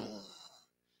tomb.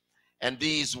 And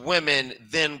these women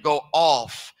then go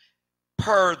off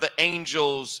per the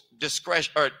angel's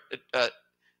discretion or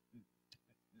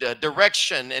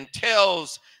direction, and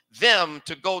tells them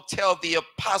to go tell the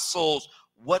apostles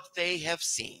what they have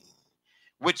seen,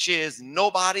 which is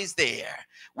nobody's there,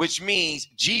 which means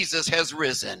Jesus has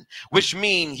risen, which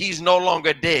means he's no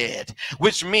longer dead,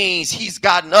 which means he's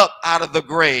gotten up out of the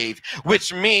grave,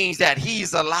 which means that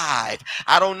he's alive.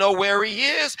 I don't know where he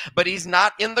is, but he's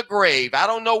not in the grave. I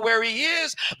don't know where he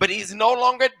is, but he's no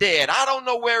longer dead. I don't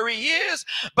know where he is,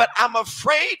 but I'm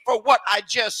afraid for what I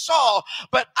just saw,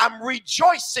 but I'm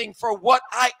rejoicing for what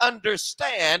I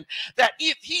understand, that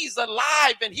if he's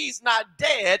alive and he's not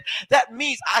dead, that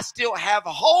means I still have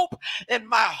hope, and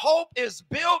my hope is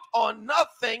built on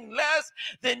nothing less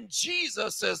than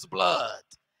Jesus's blood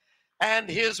and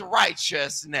his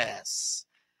righteousness.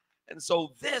 And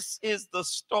so this is the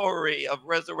story of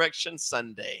Resurrection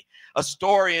Sunday, a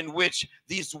story in which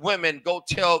these women go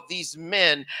tell these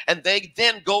men, and they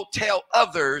then go tell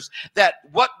others that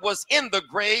what was in the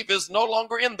grave is no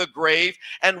longer in the grave,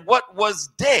 and what was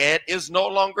dead is no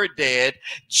longer dead.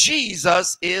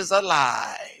 Jesus is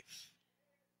alive.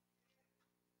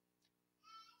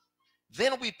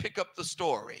 Then we pick up the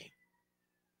story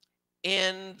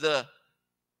in the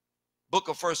book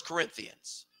of 1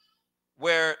 Corinthians,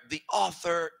 where the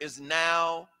author is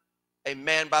now a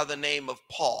man by the name of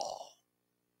Paul.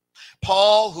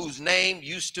 Paul, whose name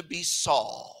used to be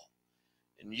Saul.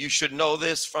 And you should know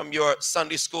this from your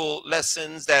Sunday school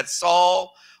lessons, that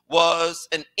Saul was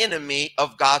an enemy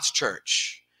of God's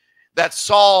church, that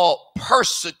Saul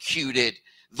persecuted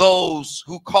those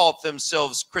who called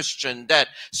themselves Christian, that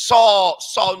Saul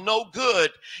saw no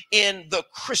good in the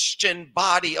Christian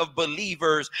body of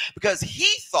believers, because he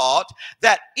thought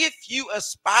that if you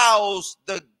espouse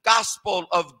the gospel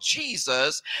of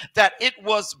Jesus, that it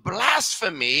was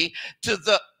blasphemy to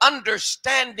the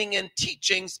understanding and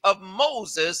teachings of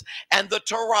Moses and the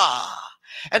Torah.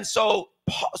 And so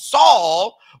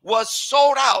Saul was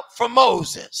sold out for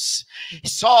Moses.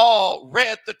 Saul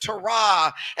read the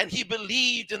Torah and he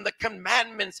believed in the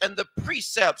commandments and the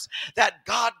precepts that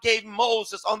God gave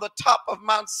Moses on the top of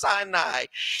Mount Sinai.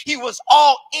 He was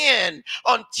all in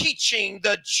on teaching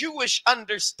the Jewish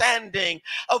understanding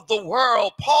of the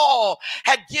world. Paul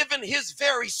had given his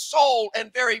very soul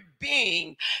and very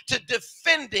being to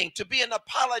defending, to be an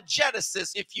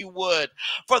apologeticist, if you would,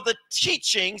 for the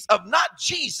teachings of not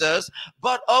Jesus,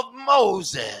 but of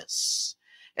Moses.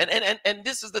 And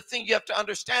this is the thing you have to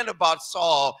understand about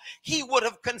Saul. He would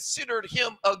have considered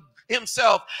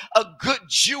himself a good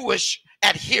Jewish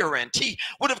adherent. He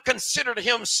would have considered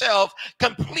himself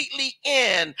completely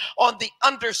in on the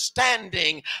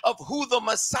understanding of who the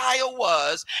Messiah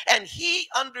was. And he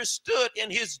understood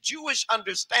in his Jewish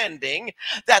understanding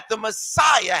that the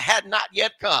Messiah had not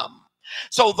yet come.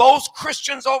 So those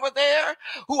Christians over there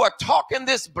who are talking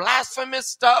this blasphemous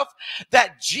stuff,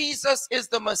 that Jesus is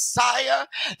the Messiah,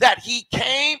 that he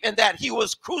came and that he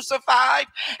was crucified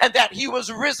and that he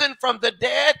was risen from the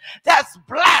dead, that's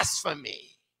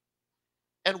blasphemy.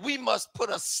 And we must put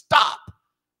a stop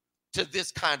to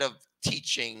this kind of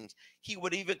teaching. He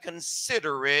would even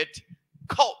consider it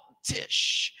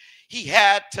cultish. He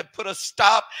had to put a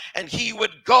stop, and he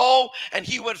would go and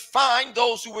he would find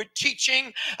those who were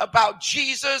teaching about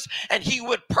Jesus, and he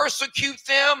would persecute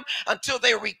them until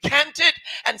they recanted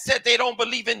and said they don't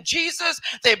believe in Jesus,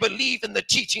 they believe in the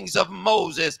teachings of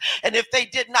Moses. And if they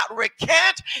did not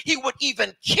recant, he would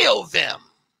even kill them.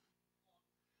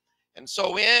 And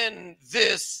so in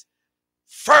this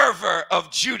fervor of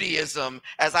Judaism,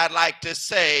 as I'd like to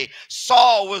say,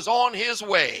 Saul was on his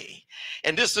way.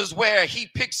 And this is where he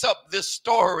picks up this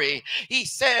story. He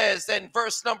says in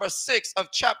verse number 6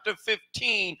 of chapter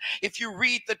 15, if you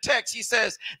read the text, he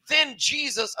says, then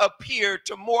Jesus appeared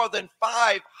to more than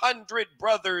 500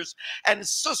 brothers and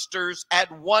sisters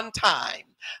at one time,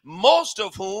 most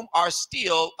of whom are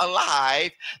still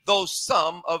alive, though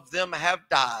some of them have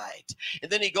died.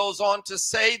 And then he goes on to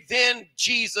say, then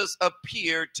Jesus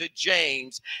appeared to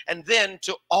James and then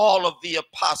to all of the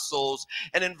apostles.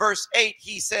 And in verse 8,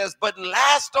 he says, but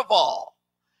last of all,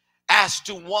 as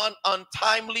to one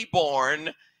untimely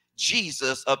born,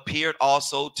 Jesus appeared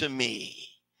also to me.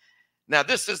 Now,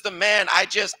 this is the man I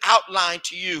just outlined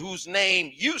to you, whose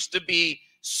name used to be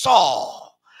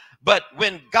Saul. But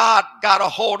when God got a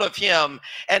hold of him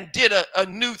and did a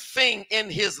new thing in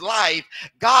his life,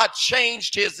 God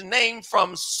changed his name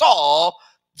from Saul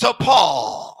to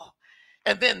Paul.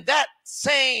 And then that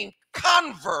same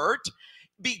convert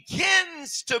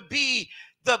begins to be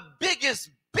the biggest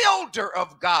builder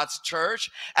of God's church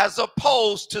as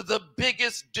opposed to the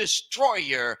biggest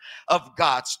destroyer of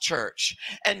God's church.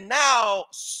 And now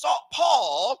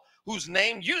Paul, whose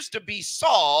name used to be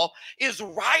Saul, is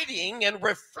writing and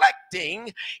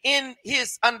reflecting in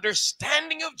his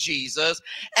understanding of Jesus.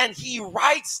 And he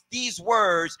writes these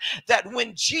words that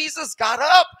when Jesus got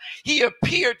up, he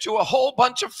appeared to a whole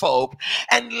bunch of folk.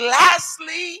 And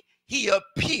lastly, he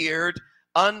appeared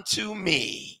unto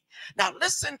me. Now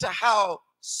listen to how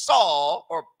Saul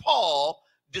or Paul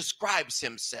describes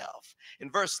himself. In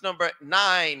verse number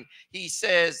 9, he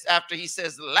says, after he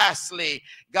says, lastly,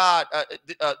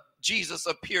 Jesus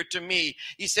appeared to me.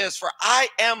 He says, for I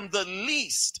am the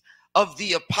least of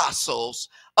the apostles,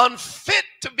 unfit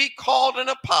to be called an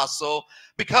apostle,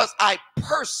 because I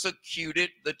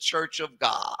persecuted the church of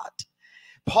God.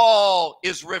 Paul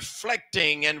is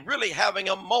reflecting and really having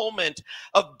a moment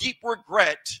of deep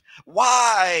regret.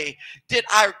 Why did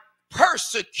I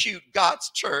persecute God's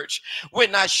church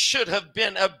when I should have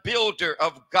been a builder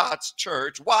of God's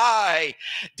church? Why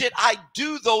did I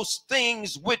do those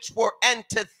things which were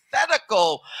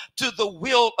antithetical to the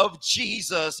will of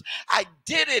Jesus? I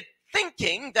did it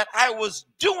thinking that I was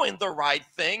doing the right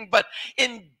thing, but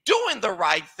in doing the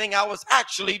right thing, I was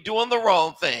actually doing the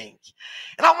wrong thing.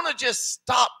 And I want to just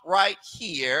stop right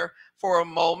here for a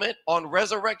moment on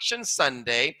Resurrection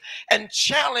Sunday and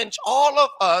challenge all of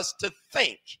us to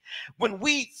think,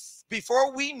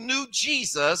 before we knew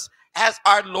Jesus as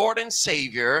our Lord and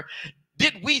Savior,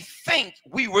 did we think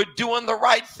we were doing the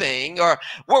right thing, or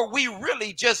were we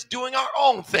really just doing our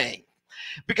own thing?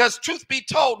 Because truth be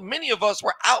told, many of us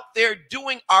were out there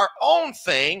doing our own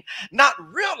thing, not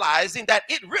realizing that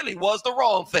it really was the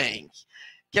wrong thing.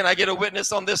 Can I get a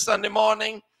witness on this Sunday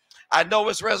morning? I know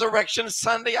it's Resurrection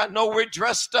Sunday. I know we're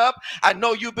dressed up. I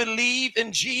know you believe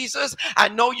in Jesus. I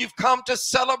know you've come to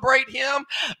celebrate him.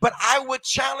 But I would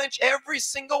challenge every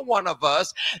single one of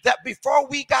us that before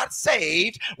we got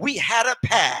saved, we had a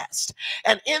past.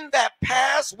 And in that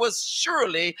past was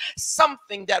surely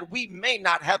something that we may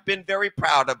not have been very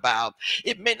proud about.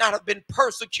 It may not have been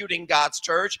persecuting God's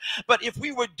church, but if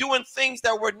we were doing things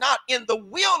that were not in the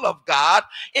will of God,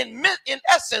 in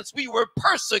essence, we were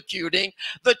persecuting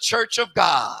the church of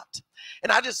God.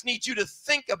 And I just need you to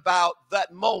think about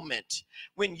that moment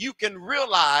when you can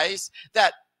realize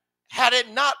that had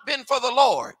it not been for the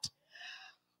Lord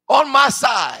on my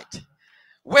side,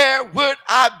 where would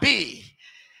I be?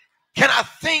 Can I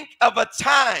think of a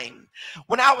time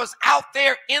when I was out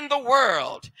there in the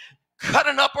world,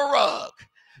 cutting up a rug,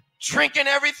 drinking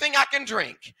everything I can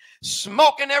drink,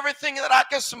 smoking everything that I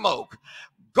can smoke,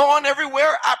 going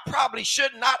everywhere I probably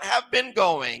should not have been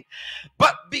going.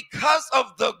 But because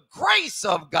of the grace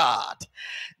of God,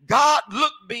 God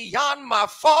looked beyond my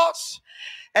faults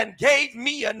and gave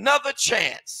me another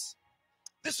chance.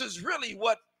 This is really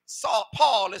what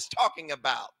Paul is talking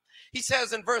about. He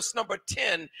says in verse number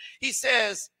 10, he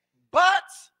says, but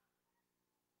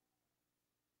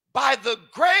by the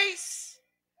grace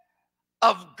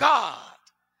of God,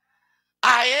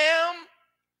 I am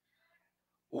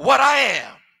what I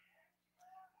am.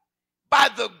 By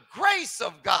the grace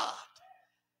of God,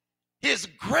 his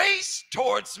grace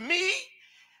towards me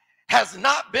has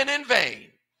not been in vain.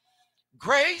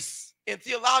 Grace, in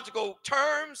theological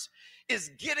terms,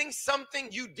 is getting something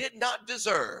you did not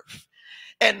deserve.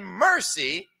 And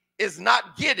mercy is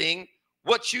not getting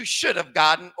what you should have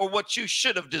gotten or what you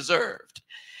should have deserved.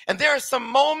 And there are some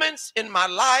moments in my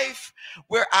life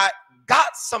where I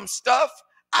got some stuff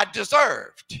I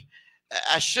deserved.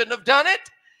 I shouldn't have done it,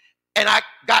 and I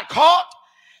got caught,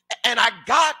 and I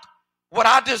got what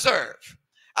I deserve.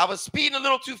 I was speeding a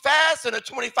little too fast in a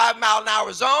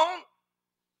 25-mile-an-hour zone.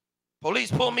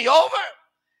 Police pulled me over.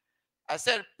 I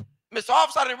said, Mr.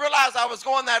 Officer, I didn't realize I was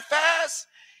going that fast.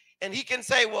 And he can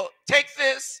say, well, take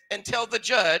this and tell the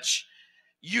judge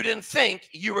you didn't think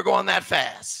you were going that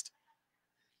fast.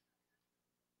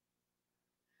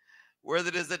 Whether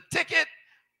it is a ticket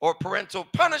or parental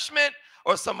punishment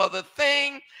or some other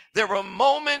thing, there were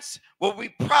moments where we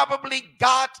probably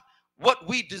got what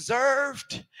we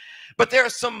deserved. But there are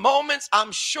some moments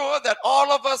I'm sure that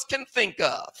all of us can think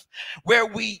of where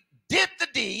we did the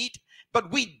deed,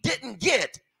 but we didn't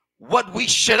get what we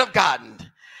should have gotten.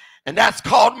 And that's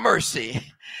called mercy.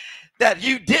 That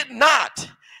you did not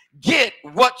get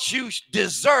what you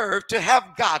deserve to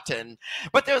have gotten.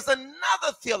 But there's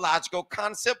another theological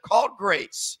concept called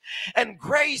grace. And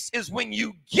grace is when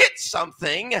you get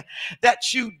something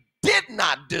that you did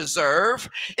not deserve.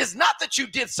 It's not that you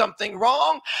did something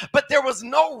wrong, but there was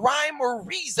no rhyme or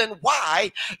reason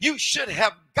why you should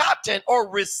have gotten or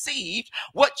received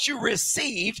what you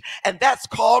received, and that's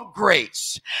called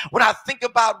grace. When I think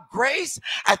about grace,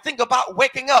 I think about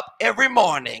waking up every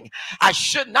morning. I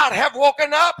should not have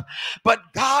woken up,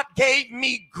 but God gave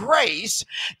me grace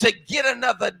to get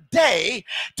another day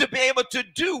to be able to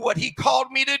do what he called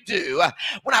me to do.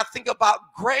 When I think about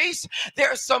grace,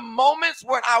 there are some moments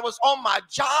when I was on my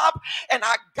job and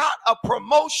I got a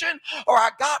promotion or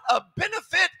I got a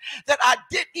benefit that I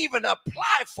didn't even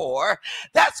apply for.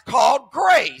 That's called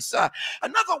grace.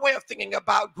 Another way of thinking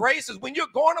about grace is when you're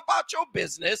going about your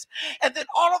business and then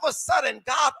all of a sudden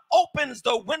God opens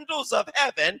the windows of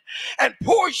heaven and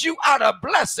pours you out a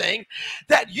blessing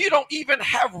that you don't even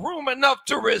have room enough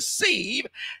to receive.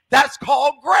 That's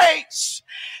called grace.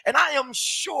 And I am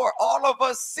sure all of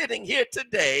us sitting here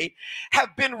today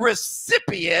have been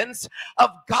recipients of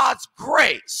God's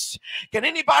grace. Can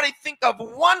anybody think of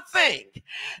one thing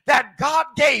that God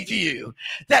gave you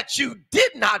that you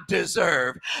did not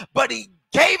deserve, but he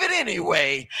gave it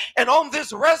anyway? And on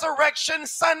this Resurrection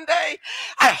Sunday,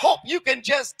 I hope you can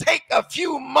just take a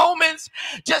few moments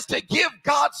just to give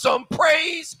God some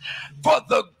praise for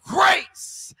the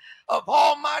grace of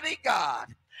Almighty God.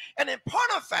 And in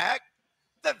point of fact,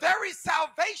 the very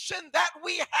salvation that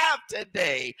we have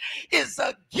today is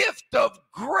a gift of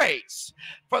grace.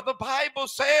 For the Bible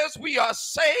says we are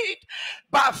saved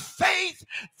by faith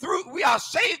we are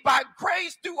saved by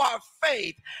grace through our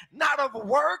faith, not of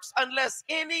works, unless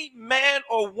any man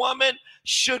or woman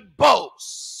should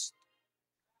boast.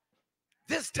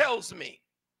 This tells me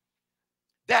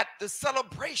that the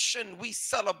celebration we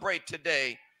celebrate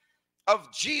today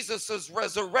of Jesus's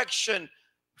resurrection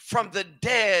from the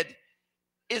dead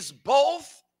is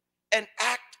both an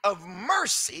act of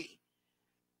mercy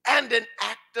and an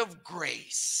act of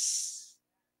grace.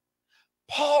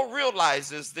 Paul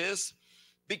realizes this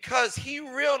because he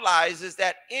realizes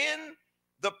that in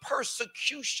the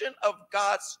persecution of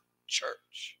God's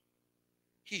church,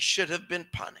 he should have been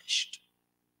punished.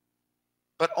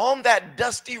 But on that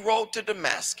dusty road to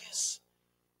Damascus,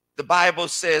 the Bible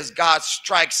says God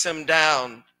strikes him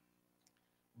down,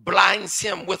 blinds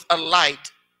him with a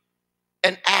light,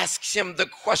 and asks him the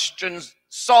questions,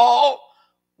 Saul,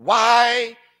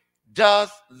 why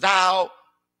doth thou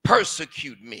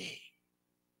persecute me?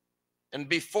 And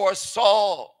before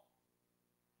Saul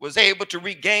was able to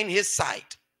regain his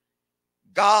sight,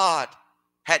 God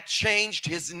had changed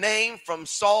his name from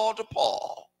Saul to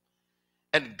Paul.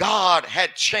 And God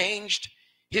had changed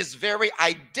his very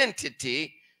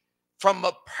identity from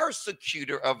a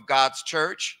persecutor of God's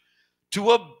church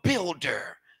to a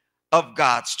builder of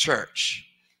God's church.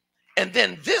 And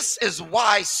then this is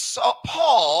why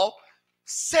Paul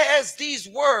says these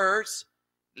words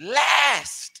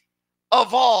last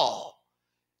of all,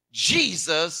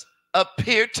 Jesus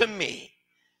appeared to me.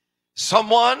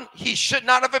 Someone he should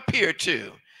not have appeared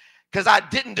to, because I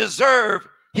didn't deserve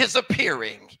his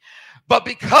appearing. But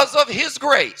because of his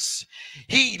grace,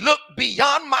 he looked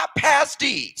beyond my past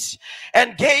deeds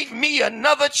and gave me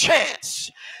another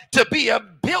chance to be a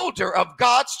builder of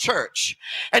God's church.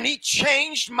 And he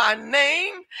changed my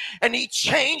name, and he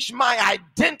changed my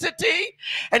identity,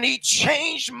 and he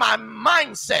changed my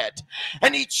mindset,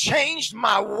 and he changed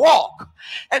my walk.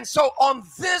 And so on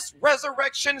this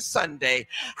Resurrection Sunday,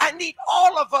 I need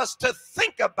all of us to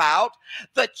think about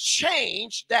the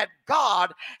change that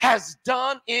God has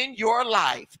done in your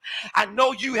life. I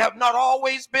know you have not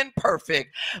always been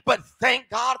perfect, but thank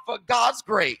God for God's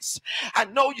grace. I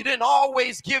know you didn't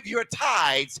always give your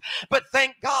tithes, but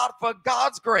thank God for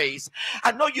God's grace.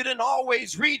 I know you didn't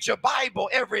always read your Bible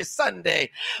every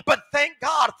Sunday, but thank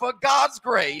God for God's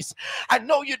grace. I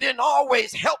know you didn't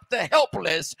always help the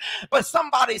helpless, but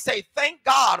somebody say, thank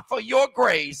God for your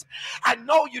grace. I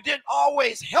know you didn't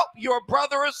always help your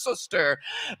brother or sister,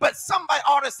 but somebody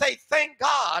ought to say, thank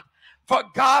God for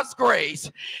God's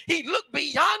grace. He looked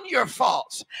beyond your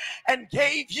faults and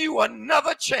gave you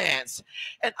another chance.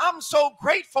 And I'm so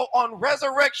grateful on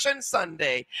Resurrection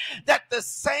Sunday that the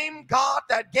same God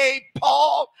that gave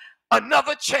Paul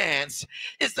another chance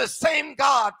is the same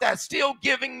God that's still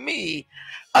giving me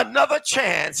another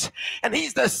chance. And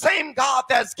he's the same God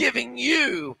that's giving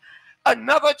you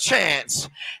another chance.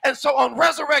 And so on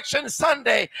Resurrection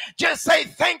Sunday, just say,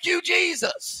 thank you,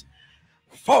 Jesus,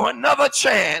 for another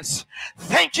chance.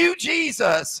 Thank you,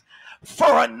 Jesus,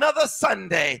 for another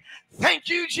Sunday. Thank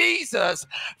you, Jesus,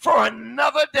 for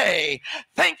another day.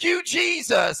 Thank you,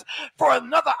 Jesus, for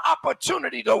another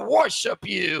opportunity to worship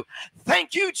you.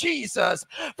 Thank you, Jesus,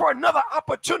 for another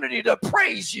opportunity to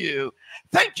praise you.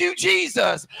 Thank you,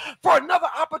 Jesus, for another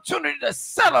opportunity to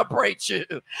celebrate you.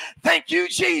 Thank you,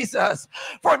 Jesus,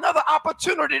 for another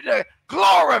opportunity to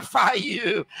glorify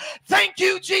you. Thank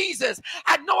you, Jesus.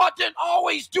 I know I didn't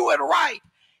always do it right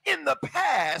in the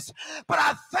past, but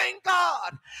I thank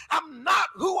God I'm not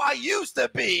who I used to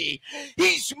be.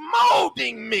 He's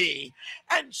molding me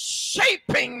and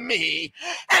shaping me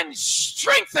and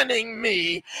strengthening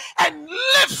me and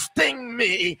lifting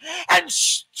me and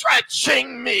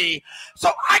stretching me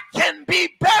so I can be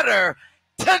better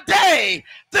today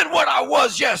than what I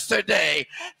was yesterday.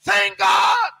 Thank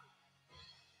God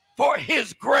for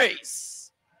his grace.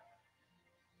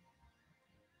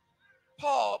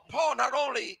 Paul not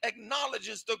only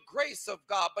acknowledges the grace of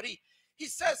God, but he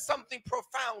says something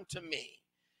profound to me.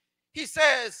 He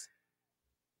says,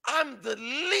 I'm the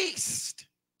least.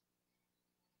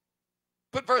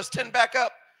 Put verse 10 back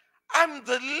up. I'm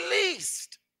the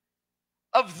least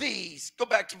of these. Go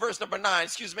back to verse number 9,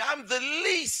 excuse me. I'm the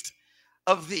least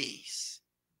of these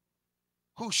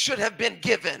who should have been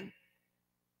given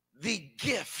the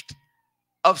gift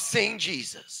of seeing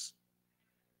Jesus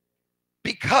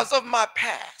because of my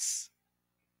past.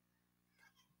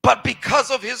 But because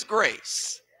of his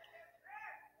grace,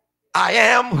 I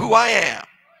am who I am.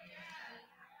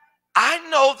 I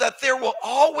know that there will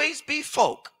always be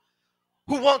folk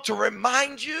who want to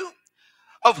remind you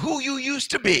of who you used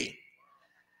to be.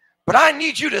 But I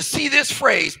need you to see this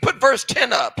phrase. Put verse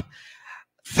 10 up.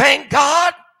 Thank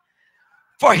God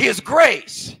for his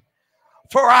grace,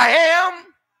 for I am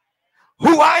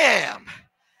who I am.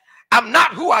 I'm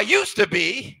not who I used to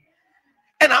be,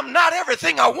 and I'm not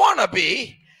everything I want to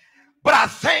be. But I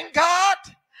thank God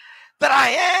that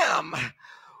I am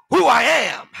who I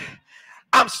am.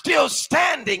 I'm still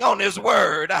standing on his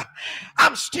word.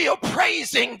 I'm still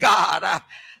praising God.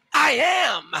 I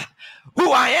am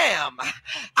who I am.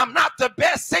 I'm not the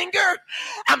best singer.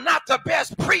 I'm not the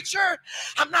best preacher.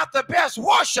 I'm not the best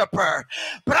worshiper,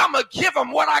 but I'm going to give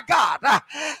him what I got.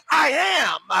 I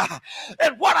am.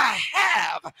 And what I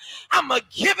have, I'm going to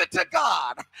give it to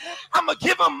God. I'm going to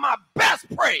give him my best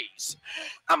praise.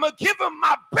 I'm going to give him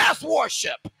my best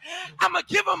worship. I'm going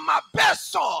to give him my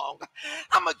best song.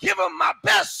 I'm going to give him my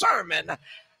best sermon.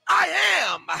 I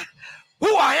am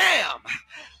who I am.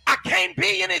 I can't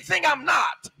be anything I'm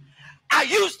not. I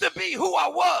used to be who I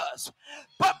was,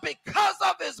 but because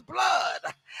of his blood,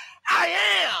 I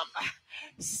am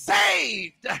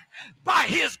saved by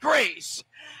his grace.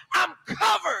 I'm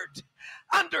covered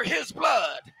under his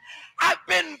blood. I've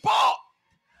been bought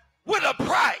with a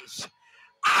price.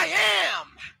 I am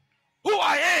who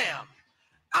I am.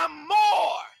 I'm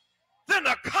more than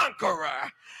a conqueror.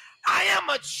 I am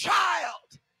a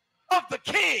child of the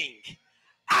King.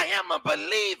 I am a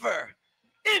believer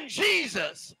in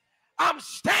Jesus. I'm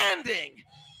standing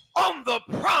on the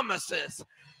promises.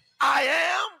 I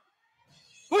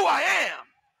am who I am.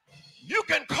 You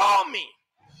can call me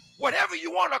whatever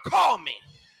you want to call me,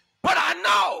 but I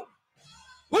know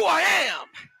who I am.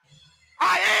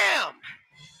 I am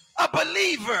a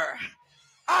believer.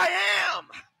 I am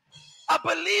a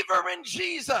believer in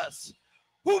Jesus,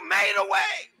 who made a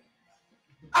way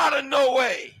out of no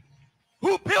way,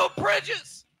 who built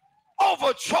bridges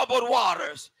over troubled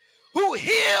waters, who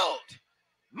healed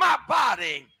my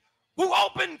body, who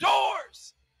opened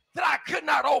doors that I could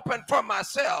not open for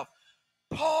myself.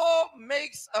 Paul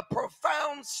makes a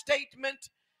profound statement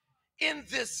in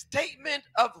this statement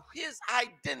of his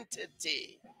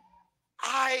identity.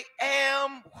 I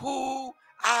am who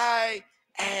I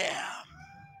am.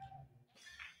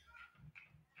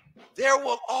 There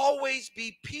will always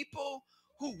be people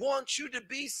who want you to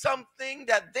be something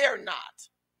that they're not.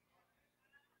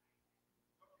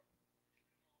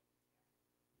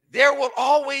 There will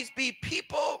always be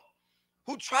people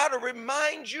who try to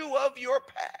remind you of your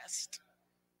past.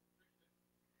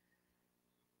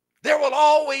 There will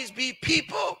always be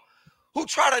people who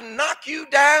try to knock you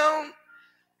down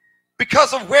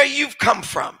because of where you've come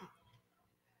from.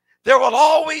 There will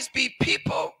always be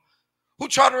people who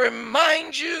try to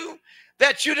remind you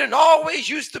that you didn't always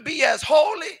used to be as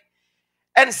holy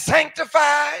and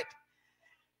sanctified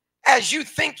as you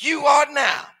think you are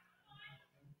now.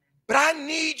 But I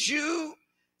need you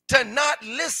to not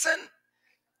listen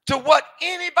to what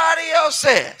anybody else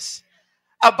says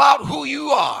about who you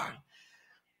are,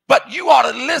 but you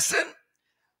ought to listen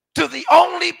to the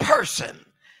only person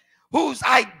whose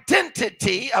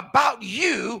identity about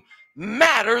you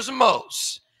matters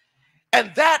most.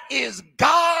 And that is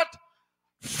God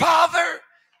Father,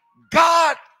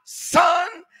 God Son,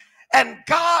 and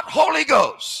God Holy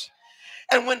Ghost.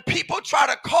 And when people try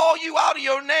to call you out of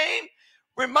your name,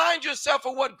 remind yourself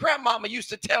of what grandmama used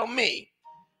to tell me.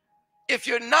 If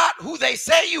you're not who they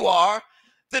say you are,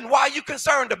 then why are you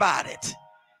concerned about it?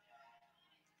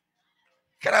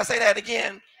 Can I say that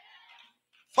again?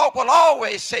 Folk will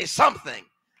always say something.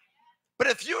 But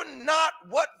if you're not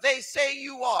what they say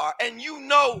you are, and you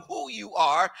know who you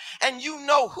are, and you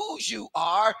know whose you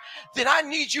are, then I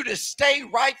need you to stay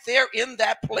right there in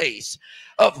that place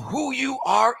of who you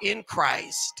are in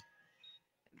Christ.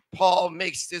 Paul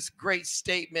makes this great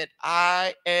statement,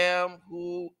 I am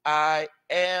who I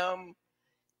am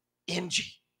in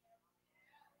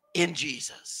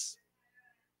Jesus.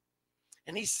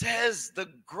 And he says the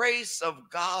grace of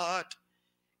God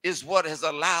is what has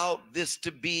allowed this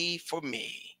to be for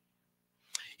me.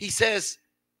 He says,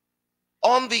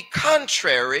 on the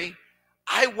contrary,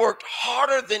 I worked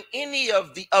harder than any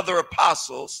of the other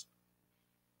apostles,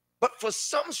 but for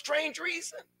some strange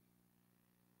reason,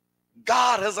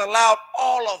 God has allowed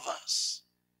all of us,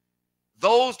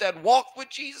 those that walked with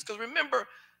Jesus, because remember,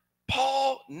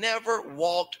 Paul never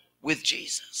walked with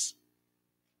Jesus.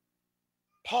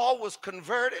 Paul was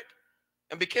converted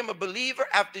and became a believer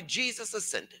after Jesus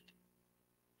ascended.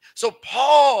 So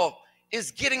Paul is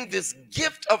getting this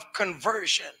gift of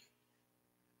conversion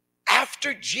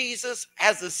after Jesus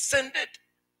has ascended,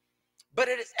 but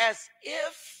it is as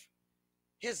if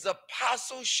his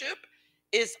apostleship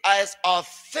is as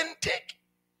authentic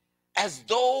as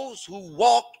those who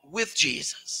walked with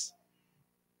Jesus.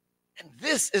 And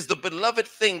this is the beloved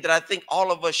thing that I think all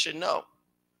of us should know.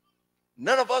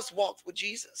 None of us walked with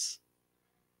Jesus.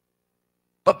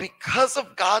 But because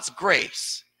of God's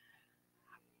grace,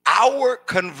 our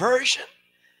conversion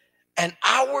and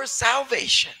our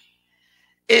salvation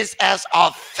is as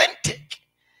authentic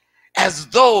as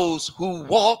those who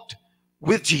walked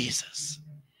with Jesus.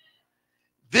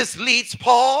 This leads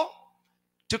Paul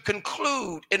to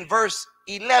conclude in verse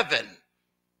 11.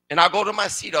 And I'll go to my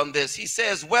seat on this. He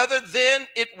says, whether then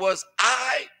it was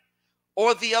I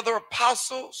or the other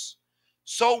apostles,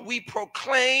 so we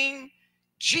proclaim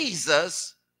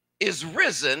Jesus is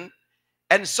risen,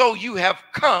 and so you have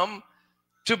come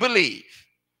to believe.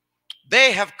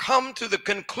 They have come to the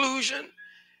conclusion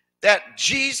that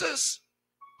Jesus,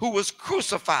 who was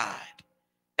crucified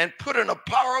and put in a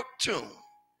borrowed tomb,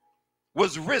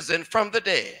 was risen from the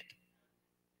dead.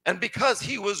 And because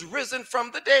he was risen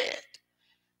from the dead,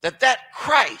 that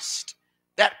Christ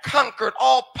that conquered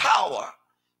all power,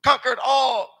 conquered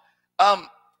all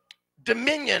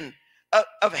dominion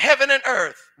of heaven and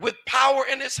earth with power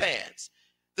in his hands,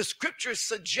 the scriptures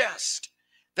suggest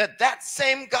that that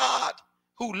same God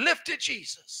who lifted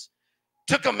Jesus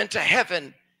took him into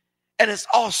heaven and is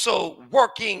also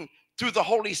working through the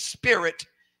Holy Spirit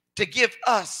to give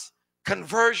us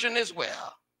conversion as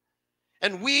well.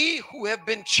 And we who have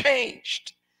been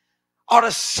changed ought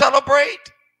to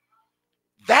celebrate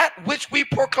that which we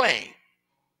proclaim.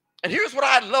 And here's what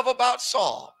I love about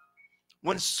Saul.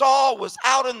 When Saul was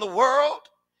out in the world,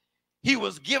 he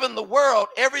was giving the world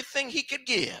everything he could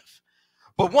give.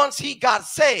 But once he got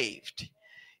saved,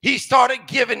 he started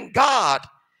giving God,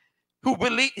 who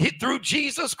believed through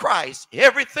Jesus Christ,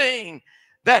 everything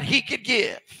that he could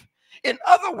give. In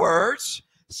other words,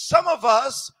 some of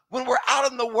us, when we're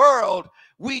out in the world,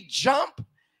 we jump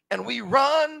and we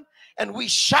run and we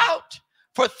shout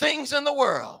for things in the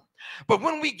world. But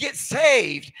when we get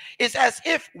saved, it's as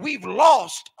if we've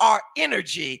lost our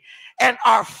energy and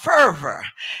our fervor.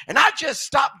 And I just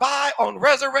stopped by on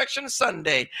Resurrection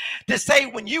Sunday to say,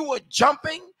 when you were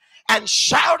jumping and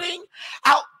shouting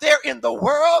out there in the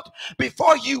world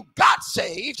before you got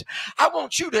saved, I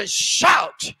want you to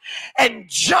shout and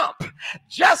jump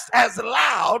just as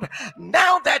loud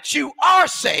now that you are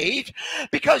saved,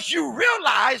 because you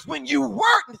realize when you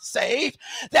weren't saved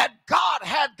that God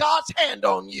had God's hand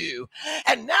on you.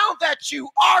 And now that you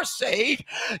are saved,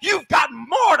 you've got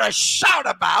more to shout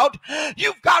about,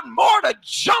 you've got more to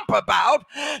jump about,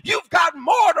 you've got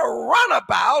more to run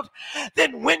about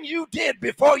than when you did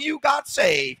before you got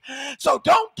saved. So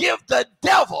don't give the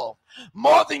devil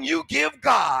more than you give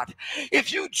God.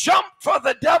 If you jump for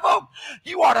the devil,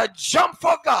 you ought to jump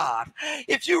for God.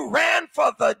 If you ran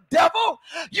for the devil,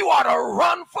 you ought to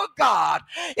run for God.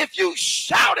 If you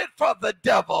shouted for the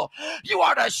devil, you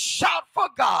ought to shout for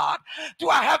God. Do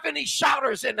I have any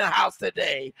shouters in the house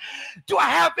today? Do I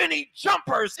have any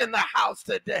jumpers in the house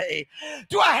today?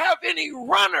 Do I have any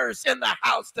runners in the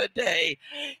house today?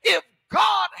 If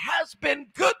God has been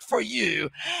good for you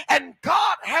and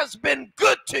God has been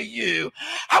good to you,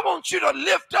 I want you to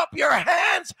lift up your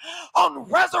hands on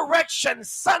Resurrection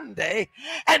Sunday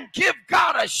and give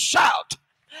God a shout.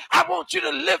 I want you to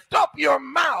lift up your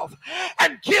mouth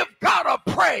and give God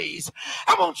a praise.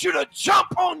 I want you to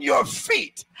jump on your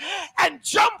feet and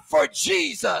jump for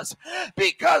Jesus,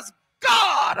 because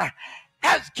God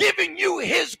has given you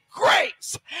his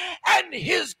grace, and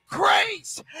his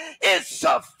grace is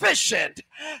sufficient.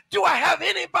 Do I have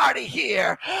anybody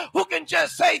here who can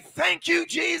just say, thank you,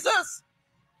 Jesus,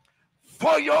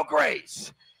 for your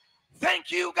grace? Thank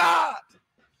you, God,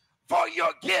 for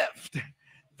your gift.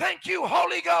 Thank you,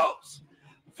 Holy Ghost,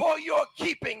 for your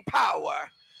keeping power.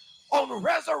 On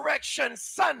Resurrection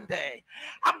Sunday,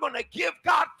 I'm going to give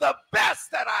God the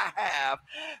best that I have,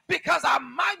 because I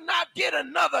might not get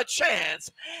another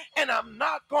chance, and I'm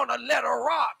not going to let a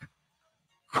rock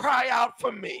cry out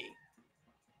for me.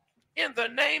 In the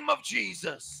name of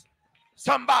Jesus,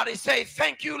 somebody say,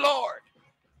 thank you, Lord.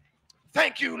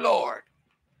 Thank you, Lord.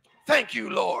 Thank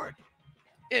you, Lord.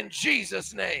 In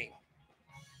Jesus' name.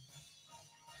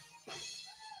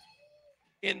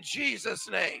 In Jesus'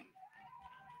 name.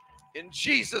 In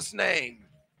Jesus' name.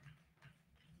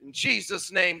 In Jesus'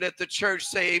 name, let the church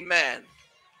say amen.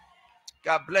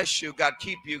 God bless you. God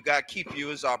keep you. God keep you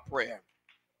is our prayer.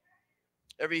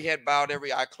 Every head bowed,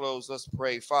 every eye closed. Let's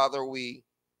pray. Father, we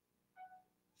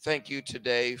thank you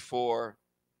today for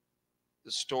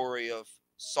the story of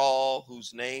Saul,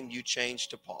 whose name you changed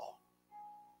to Paul.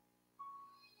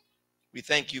 We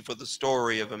thank you for the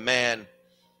story of a man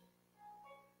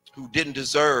who didn't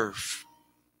deserve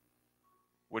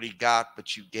what he got,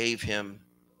 but you gave him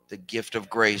the gift of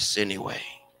grace anyway.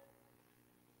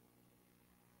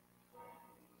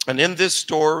 And in this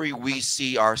story, we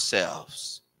see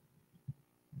ourselves.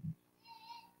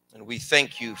 And we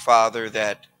thank you, Father,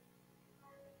 that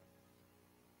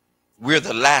we're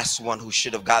the last one who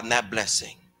should have gotten that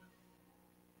blessing.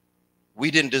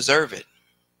 We didn't deserve it,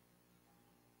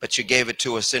 but you gave it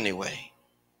to us anyway.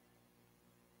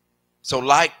 So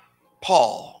like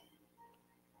Paul,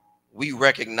 we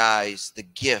recognize the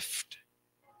gift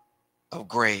of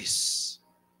grace.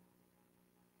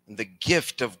 And the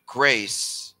gift of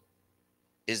grace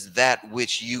is that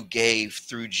which you gave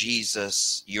through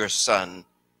Jesus, your Son,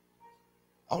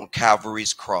 on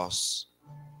Calvary's cross.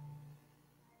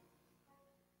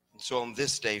 And so on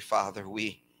this day, Father,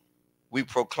 we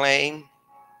proclaim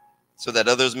so that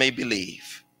others may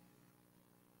believe.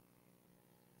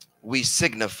 We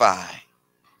signify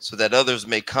so that others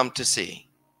may come to see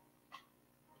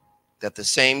that the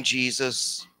same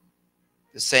Jesus,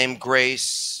 the same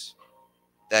grace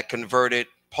that converted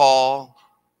Paul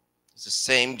is the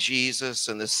same Jesus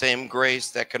and the same grace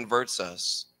that converts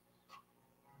us.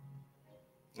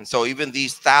 And so even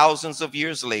these thousands of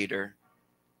years later,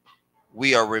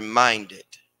 we are reminded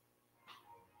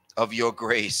of your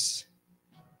grace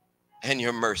and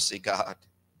your mercy, God.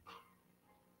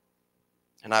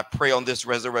 And I pray on this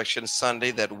Resurrection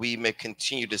Sunday that we may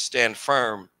continue to stand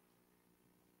firm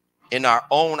in our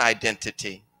own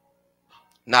identity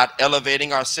not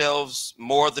elevating ourselves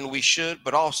more than we should,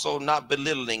 but also not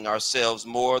belittling ourselves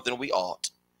more than we ought.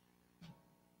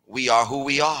 We are who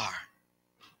we are,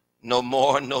 no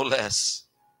more, no less.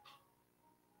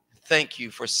 Thank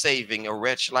you for saving a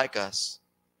wretch like us.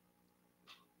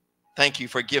 Thank you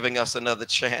for giving us another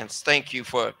chance. Thank you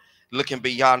for looking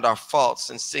beyond our faults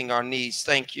and seeing our needs.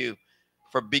 Thank you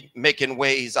for making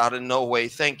ways out of no way.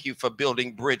 Thank you for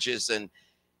building bridges and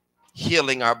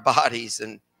healing our bodies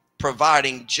and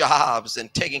providing jobs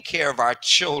and taking care of our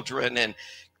children and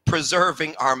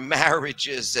preserving our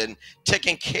marriages and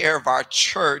taking care of our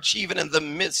church, even in the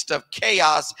midst of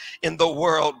chaos in the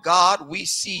world. God, we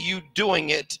see you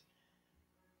doing it,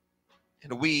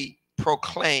 and we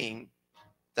proclaim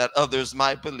that others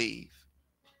might believe.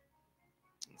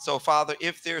 So, Father,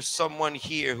 if there's someone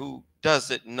here who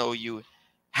doesn't know you,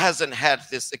 hasn't had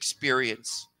this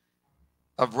experience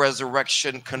of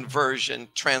resurrection, conversion,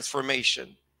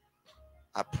 transformation,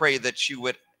 I pray that you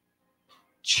would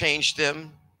change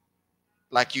them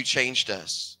like you changed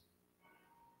us.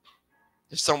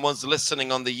 If someone's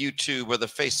listening on the YouTube or the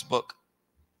Facebook,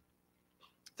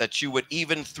 that you would,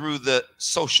 even through the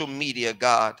social media,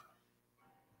 God,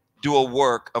 do a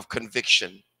work of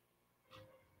conviction.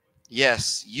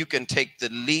 Yes, you can take the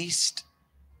least,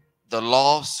 the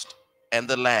lost, and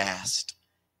the last,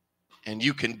 and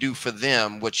you can do for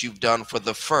them what you've done for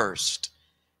the first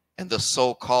and the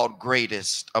so-called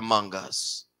greatest among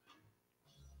us.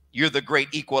 You're the great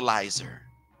equalizer,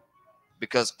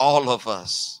 because all of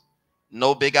us,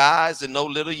 no big I's and no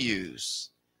little U's,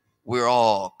 we're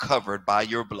all covered by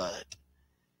your blood.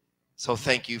 So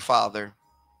thank you, Father.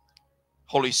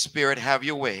 Holy Spirit, have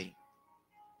your way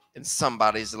in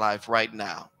somebody's life right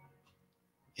now.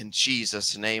 In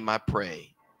Jesus' name I pray.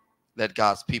 Let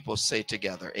God's people say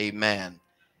together, amen,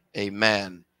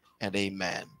 amen, and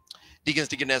amen. Deacons,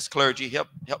 deaconess, clergy, help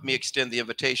me extend the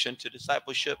invitation to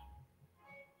discipleship.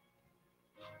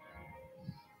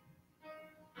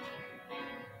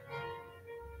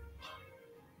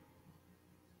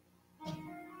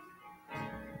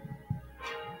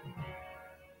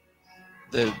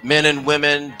 The men and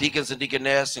women, deacons and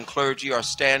deaconess, and clergy are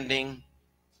standing,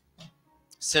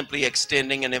 simply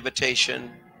extending an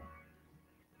invitation,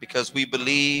 because we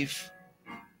believe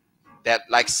that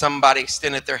like somebody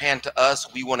extended their hand to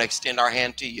us, we want to extend our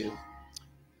hand to you.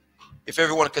 If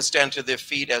everyone could stand to their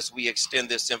feet as we extend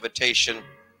this invitation.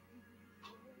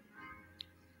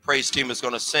 Praise team is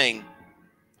going to sing.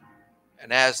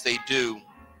 And as they do,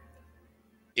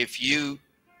 if you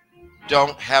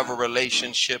don't have a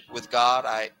relationship with God,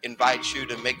 I invite you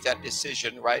to make that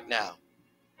decision right now.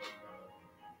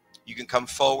 You can come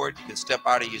forward, you can step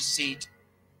out of your seat,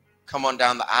 come on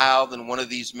down the aisle, and one of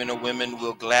these men or women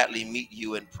will gladly meet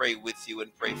you and pray with you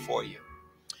and pray for you.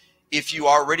 If you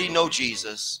already know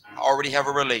Jesus, already have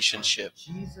a relationship,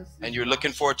 and you're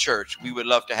looking for a church, we would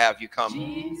love to have you come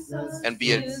and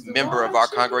be a member of our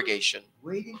congregation.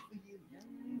 Waiting for you.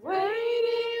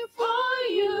 Waiting for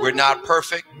you. We're not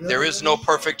perfect. There is no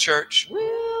perfect church.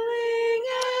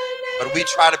 But we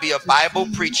try to be a Bible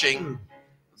preaching,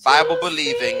 Bible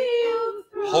believing,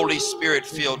 Holy Spirit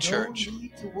filled church.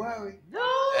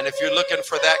 And if you're looking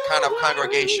for that kind of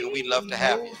congregation, we'd love to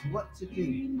have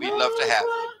you. We'd love to have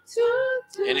you.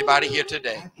 Anybody here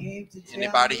today?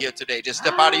 Anybody here today? Just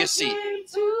step out of your seat.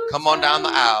 Come on down the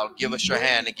aisle. Give us your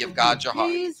hand and give God your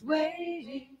heart.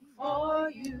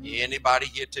 Anybody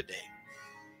here today?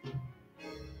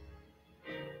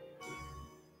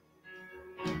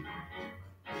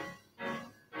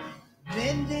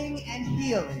 Mending and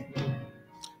healing.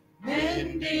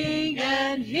 Mending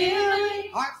and healing.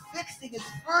 Heart fixing is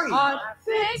free. Heart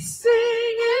fixing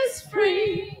is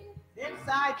free.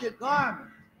 Inside your garment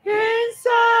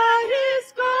Inside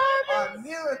his garment are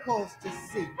miracles to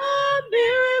see. are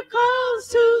miracles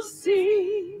to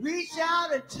see. Reach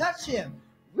out and touch him.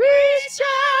 Reach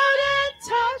out and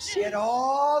touch Get it.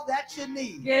 all that you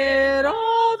need. Get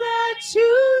all that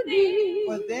you need.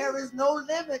 For there is no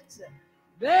limit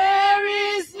There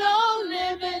is no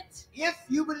limit if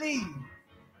you believe.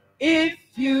 if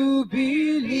you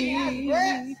believe.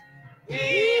 Yes.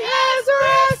 He has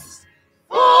rest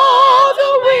for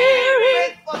the weary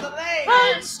Strength for the lame.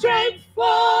 and strength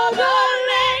for the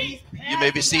lame. You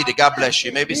may be seated. God bless you.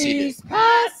 You may be seated. He's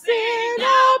passing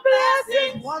out There's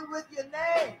blessings. one with your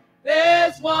name.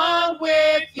 There's one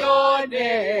with your What are the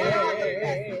name.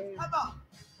 blessings? Come on.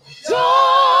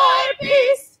 Joy,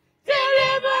 peace,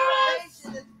 deliverance,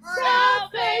 Salvation is free.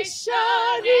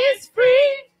 salvation is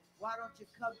free. Why don't you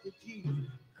come to Jesus?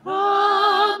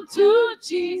 Come to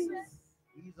Jesus.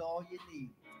 He's all you need.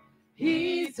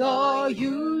 He's all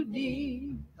you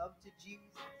need. Come to Jesus.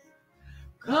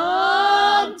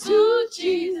 Come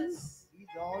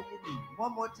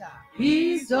One more time.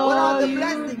 He's What all are the you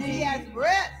blessings? He need. has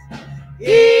rest.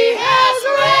 He has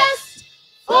rest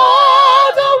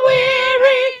for the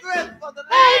weary Strength for the and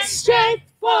lame.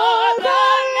 strength for the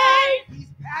lame. He's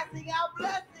passing out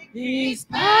blessings. He's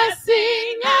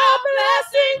passing out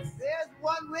blessings. There's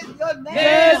one with your name.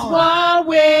 There's on it. one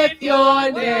with your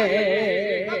Come on,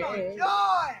 name.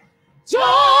 joy.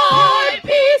 Joy,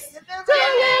 peace, Deliverance.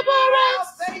 deliverance,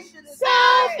 Salvation is free.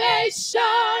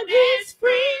 salvation is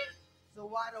free. So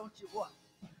why don't you what?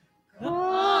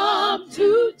 Come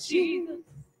to Jesus.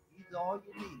 He's all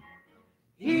you need.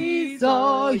 He's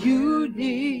all you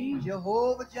need.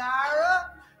 Jehovah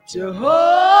Jireh.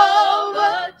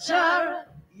 Jehovah Jireh.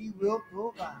 He will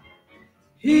provide.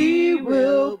 He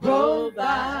will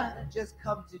provide. Just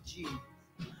come to Jesus.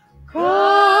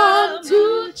 Come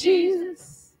to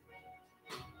Jesus.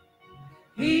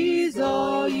 He's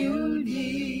all you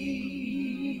need.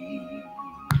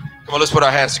 Come on, let's put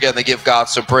our hands together and give God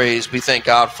some praise. We thank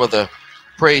God for the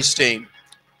praise team.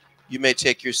 You may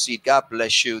take your seat. God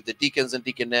bless you. The deacons and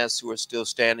deaconess who are still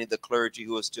standing, the clergy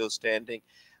who are still standing,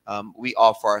 we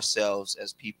offer ourselves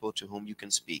as people to whom you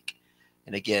can speak.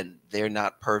 And again, they're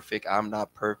not perfect. I'm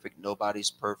not perfect. Nobody's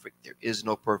perfect. There is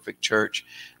no perfect church.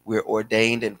 We're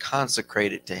ordained and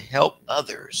consecrated to help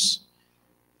others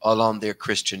along their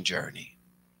Christian journey.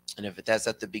 And if that's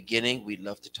at the beginning, we'd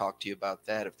love to talk to you about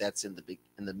that. If that's in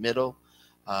the middle,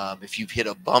 if you've hit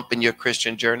a bump in your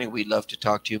Christian journey, we'd love to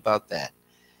talk to you about that.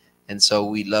 And so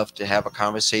we love to have a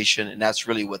conversation. And that's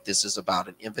really what this is about,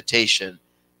 an invitation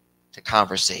to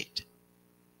conversate.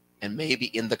 And maybe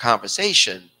in the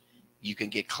conversation, you can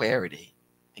get clarity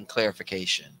and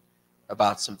clarification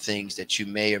about some things that you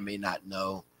may or may not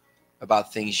know,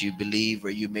 about things you believe or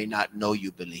you may not know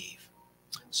you believe.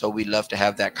 So we love to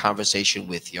have that conversation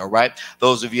with you. All right.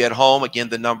 Those of you at home, again,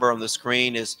 the number on the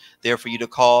screen is there for you to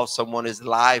call. Someone is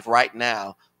live right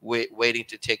now waiting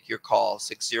to take your call.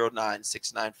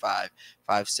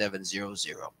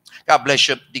 609-695-5700. God bless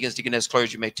you. Deacons, deaconess,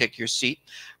 clergy, you may take your seat.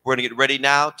 We're going to get ready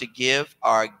now to give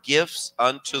our gifts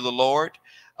unto the Lord.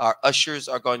 Our ushers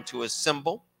are going to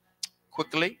assemble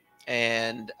quickly.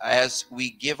 And as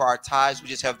we give our tithes, we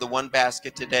just have the one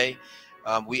basket today.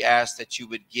 We ask that you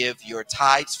would give your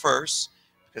tithes first,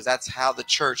 because that's how the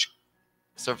church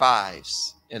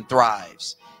survives and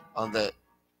thrives, on the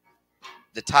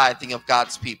tithing of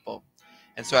God's people.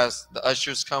 And so as the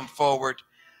ushers come forward,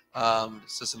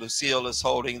 Sister Lucille is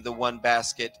holding the one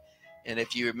basket. And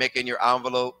if you're making your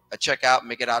envelope, a check out,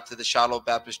 make it out to the Shiloh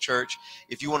Baptist Church.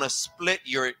 If you want to split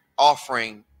your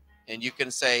offering, and you can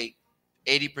say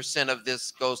 80% of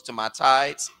this goes to my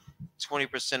tithes,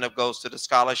 20% of goes to the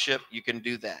scholarship, you can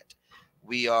do that.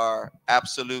 We are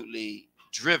absolutely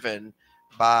driven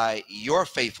by your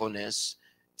faithfulness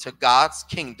to God's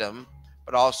kingdom,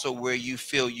 but also where you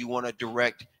feel you want to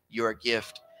direct your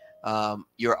gift,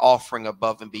 your offering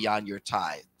above and beyond your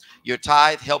tithe. Your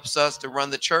tithe helps us to run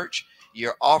the church.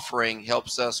 Your offering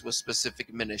helps us with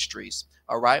specific ministries.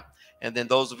 All right. And then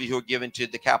those of you who are giving to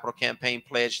the Capital Campaign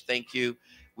Pledge, thank you.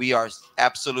 We are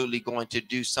absolutely going to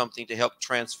do something to help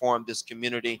transform this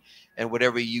community, and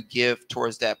whatever you give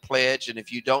towards that pledge. And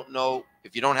if you don't know,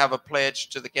 if you don't have a pledge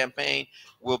to the campaign,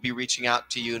 we'll be reaching out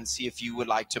to you and see if you would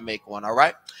like to make one. All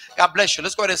right. God bless you.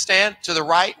 Let's go ahead and stand. To the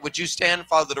right, would you stand and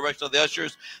follow the direction of the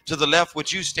ushers? To the left, would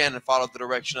you stand and follow the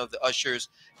direction of the ushers?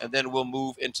 And then we'll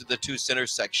move into the two center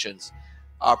sections.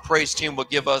 Our praise team will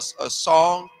give us a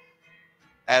song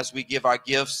as we give our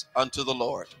gifts unto the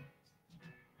Lord.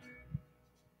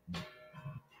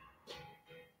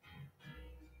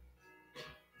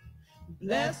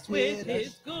 Blessed with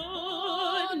his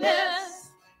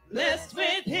goodness, blessed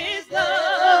with his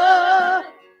love,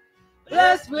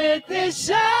 blessed with his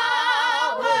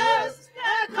showers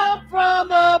that come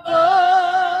from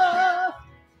above,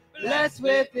 blessed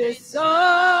with his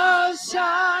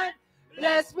sunshine,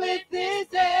 blessed with his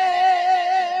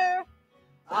air.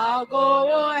 I'll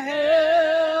go on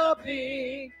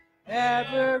helping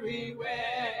everywhere.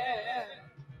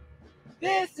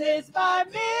 This is my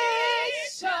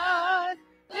mission,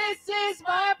 this is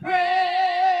my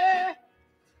prayer,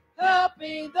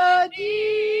 helping the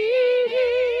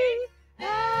needy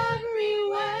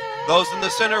everywhere. Those in the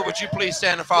center, would you please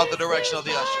stand and follow the direction of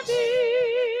the ushers?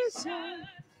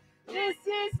 This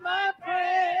is my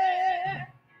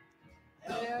prayer,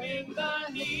 helping the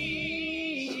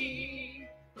needy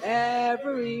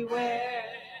everywhere.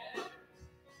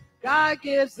 God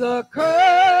gives the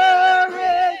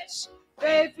courage,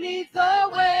 faith leads the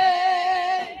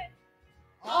way.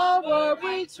 Onward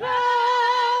we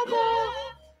travel,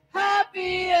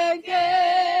 happy and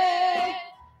gay,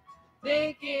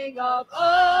 thinking of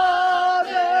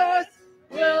others,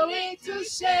 willing to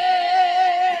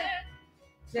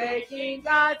taking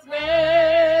God's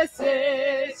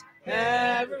message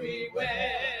everywhere.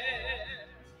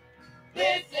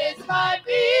 This is my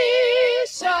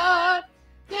mission.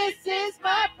 This is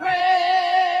my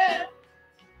prayer.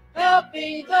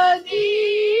 Helping the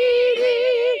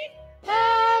needy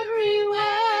everywhere.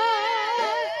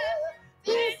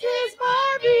 This is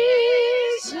my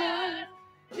mission.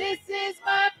 This is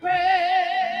my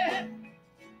prayer.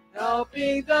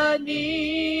 Helping the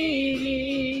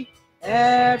needy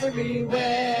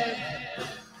everywhere.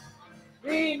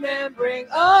 Remembering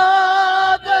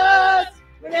others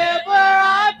whenever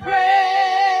I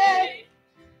pray.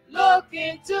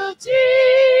 Looking to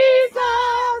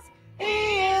Jesus,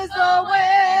 He is the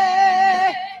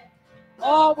way.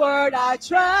 Onward I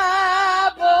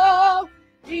travel,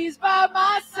 He's by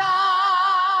my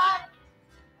side.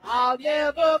 I'll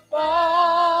never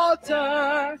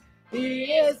falter, He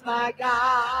is my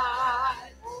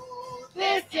guide.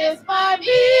 This is my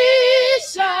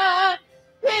mission,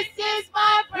 this is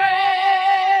my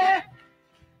prayer.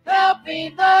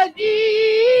 Helping the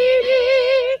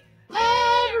needy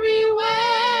everywhere.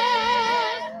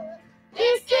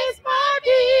 This is my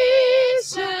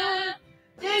mission.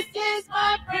 This is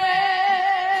my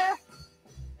prayer.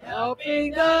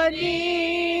 Helping the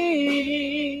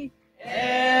needy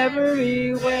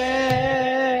everywhere.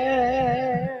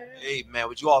 Amen.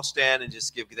 Would you all stand and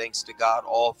just give thanks to God?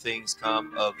 All things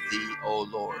come of thee, O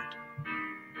Lord.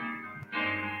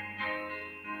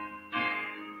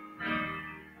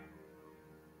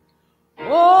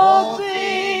 All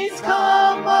things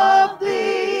come of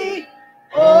thee,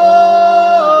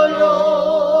 O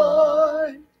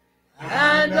Lord,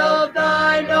 and of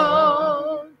thine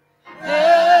own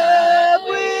have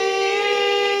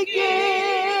we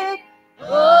give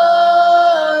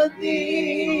of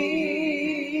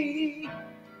thee.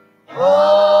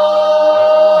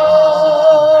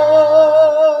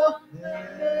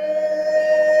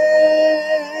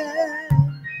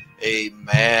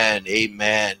 Amen.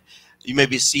 Amen. You may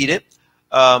be seated.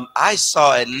 I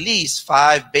saw at least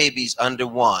 5 babies under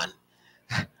 1.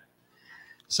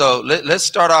 So let's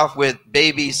start off with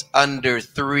babies under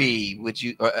 3. Would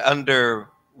you, or under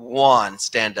 1,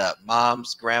 stand up?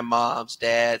 Moms, grandmoms,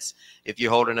 dads, if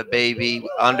you're holding a baby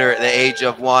under the age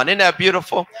of 1. Isn't that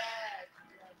beautiful?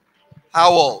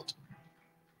 How old?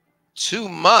 2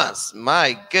 months.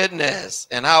 My goodness.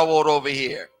 And how old over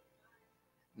here?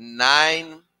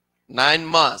 9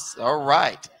 months. All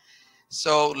right.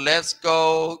 So let's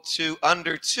go to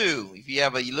under 2. If you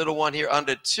have a little one here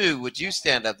under 2, would you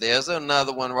stand up? There's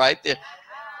another one right there.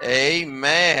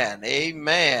 Amen.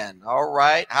 Amen. All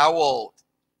right. How old?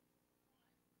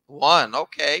 1.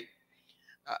 Okay.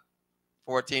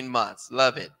 14 months.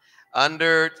 Love it.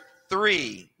 Under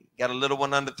 3. Got a little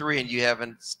one under 3 and you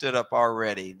haven't stood up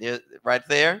already. Right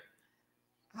there.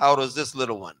 How old is this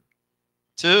little one?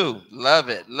 2. Love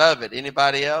it. Love it.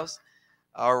 Anybody else?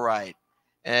 All right.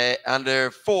 Under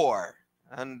 4,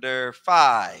 under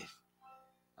 5.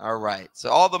 All right. So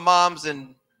all the moms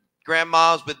and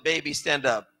grandmoms with babies, stand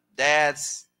up.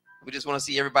 Dads, we just want to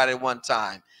see everybody at one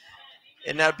time.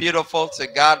 Isn't that beautiful? To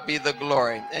God be the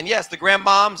glory. And yes, the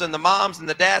grandmoms and the moms and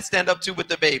the dads, stand up too with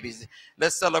the babies.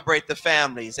 Let's celebrate the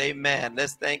families. Amen.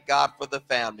 Let's thank God for the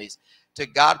families. To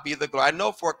God be the glory. I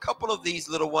know for a couple of these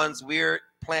little ones, we're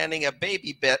planning a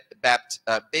baby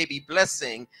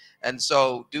blessing. And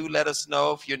so do let us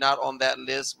know if you're not on that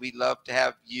list. We'd love to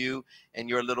have you and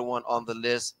your little one on the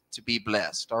list to be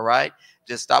blessed. All right.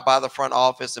 Just stop by the front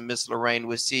office and Miss Lorraine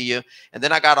will see you. And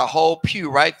then I got a whole pew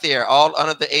right there, all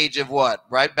under the age of what?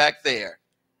 Right back there.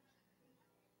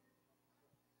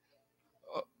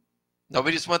 No,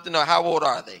 we just want to know, how old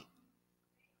are they?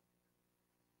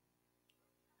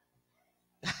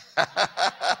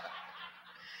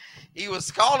 He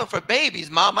was calling for babies,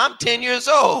 Mom. I'm 10 years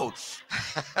old.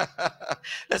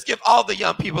 Let's give all the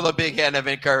young people a big hand of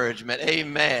encouragement.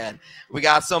 Amen. We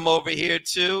got some over here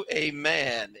too.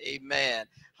 Amen. Amen.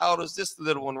 How old is this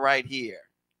little one right here?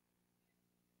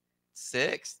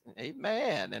 6.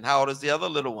 Amen. And how old is the other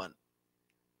little one?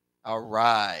 All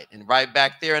right. And right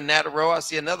back there in that row, I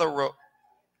see another row.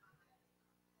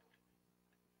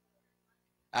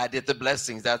 I did the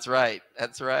blessings. That's right.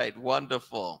 That's right.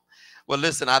 Wonderful. Well,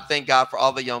 listen, I thank God for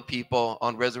all the young people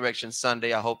on Resurrection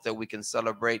Sunday. I hope that we can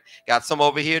celebrate. Got some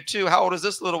over here too. How old is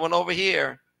this little one over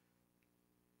here?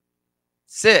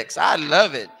 6. I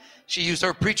love it. She used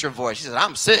her preacher voice. She said,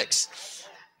 I'm 6.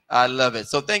 I love it.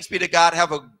 So thanks be to God.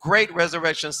 Have a great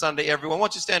Resurrection Sunday, everyone. Why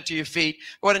don't you stand to your feet?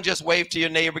 Go ahead and just wave to your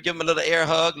neighbor. Give them a little air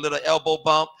hug, a little elbow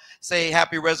bump. Say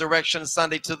Happy Resurrection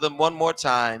Sunday to them one more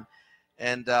time.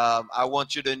 And I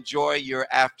want you to enjoy your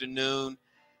afternoon.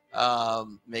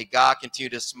 May God continue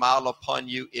to smile upon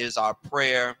you is our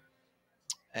prayer.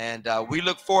 And we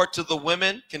look forward to the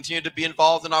women. Continue to be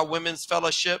involved in our women's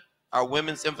fellowship, our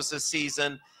women's emphasis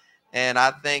season. And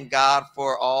I thank God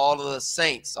for all of the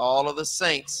saints, all of the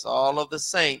saints, all of the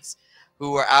saints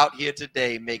who are out here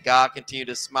today. May God continue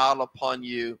to smile upon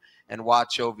you and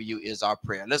watch over you is our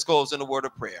prayer. Let's go in a word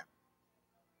of prayer.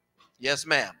 Yes,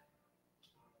 ma'am.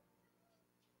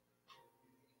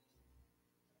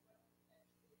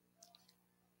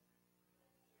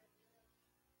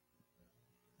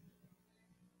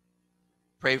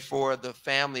 Pray for the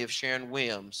family of Sharon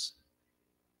Williams,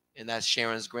 and that's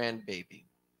Sharon's grandbaby.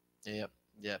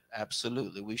 Yep,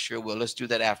 absolutely. We sure will. Let's do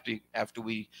that after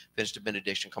we finish the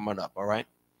benediction. Come on up, all right?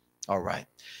 All right.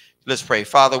 Let's pray.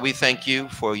 Father, we thank you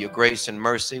for your grace and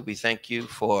mercy. We thank you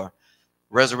for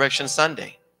Resurrection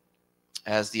Sunday.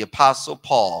 As the Apostle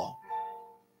Paul,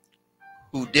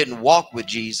 who didn't walk with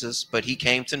Jesus, but he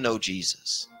came to know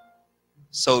Jesus,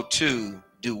 so too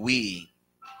do we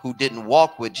who didn't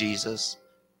walk with Jesus.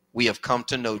 We have come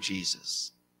to know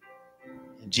Jesus.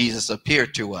 And Jesus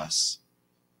appeared to us,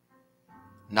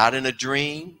 not in a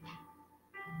dream,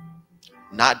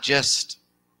 not just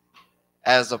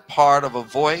as a part of a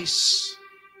voice,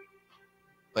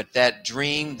 but that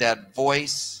dream, that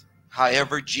voice,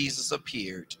 however Jesus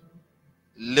appeared,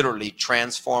 literally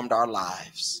transformed our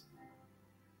lives.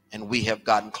 And we have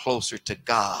gotten closer to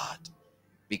God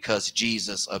because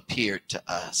Jesus appeared to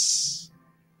us.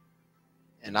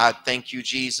 And I thank you,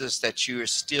 Jesus, that you are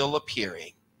still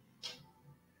appearing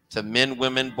to men,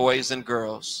 women, boys, and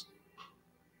girls.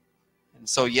 And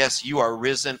so, yes, you are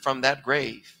risen from that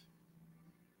grave.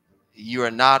 You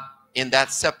are not in that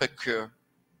sepulcher.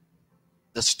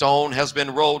 The stone has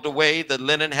been rolled away. The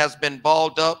linen has been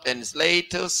balled up and is laid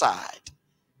to the side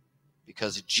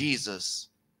because Jesus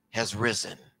has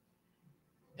risen.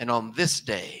 And on this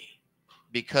day,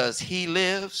 because he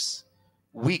lives,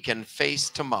 we can face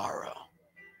tomorrow.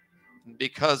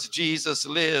 Because Jesus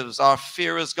lives, our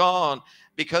fear is gone.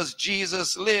 Because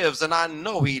Jesus lives, and I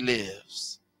know he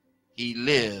lives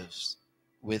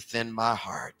within my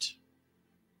heart.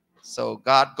 So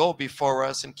God, go before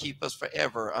us and keep us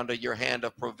forever under your hand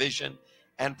of provision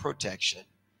and protection.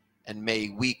 And may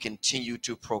we continue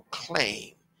to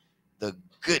proclaim the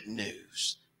good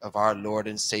news of our Lord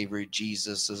and Savior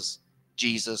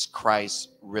Jesus Christ's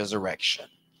resurrection.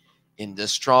 In the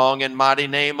strong and mighty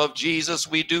name of Jesus,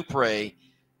 we do pray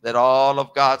that all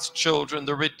of God's children,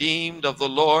 the redeemed of the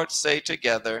Lord, say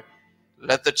together,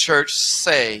 let the church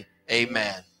say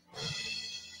amen.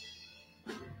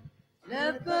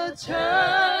 Let the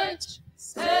church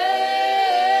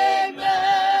say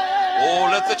amen. Oh,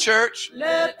 let the church.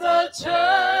 Let the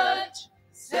church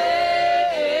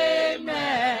say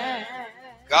amen.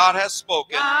 God has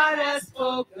spoken. God has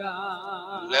spoken.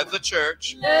 Let the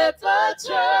church. Let the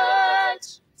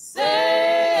church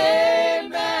say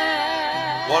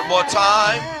amen. One more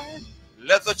time.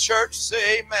 Let the church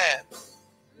say amen.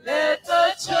 Let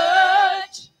the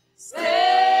church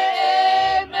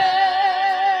say amen.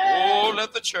 Oh,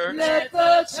 let the church. Let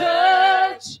the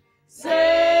church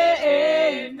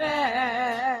say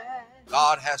amen.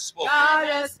 God has spoken. God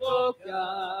has spoken.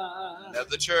 Let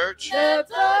the church. Let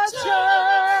the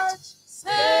church say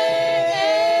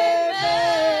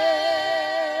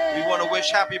amen. We want to wish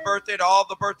happy birthday to all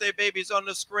the birthday babies on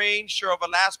the screen. Cheryl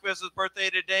Velasquez's birthday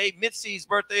today. Mitzi's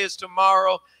birthday is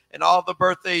tomorrow. And all the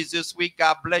birthdays this week.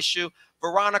 God bless you.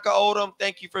 Veronica Odom,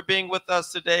 thank you for being with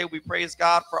us today. We praise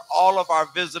God for all of our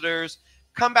visitors.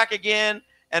 Come back again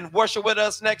and worship with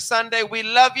us next Sunday. We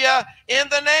love you in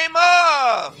the name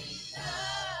of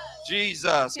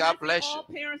Jesus. God bless you. All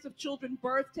parents of children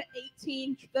birth to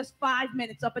 18, just 5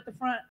 minutes up at the front.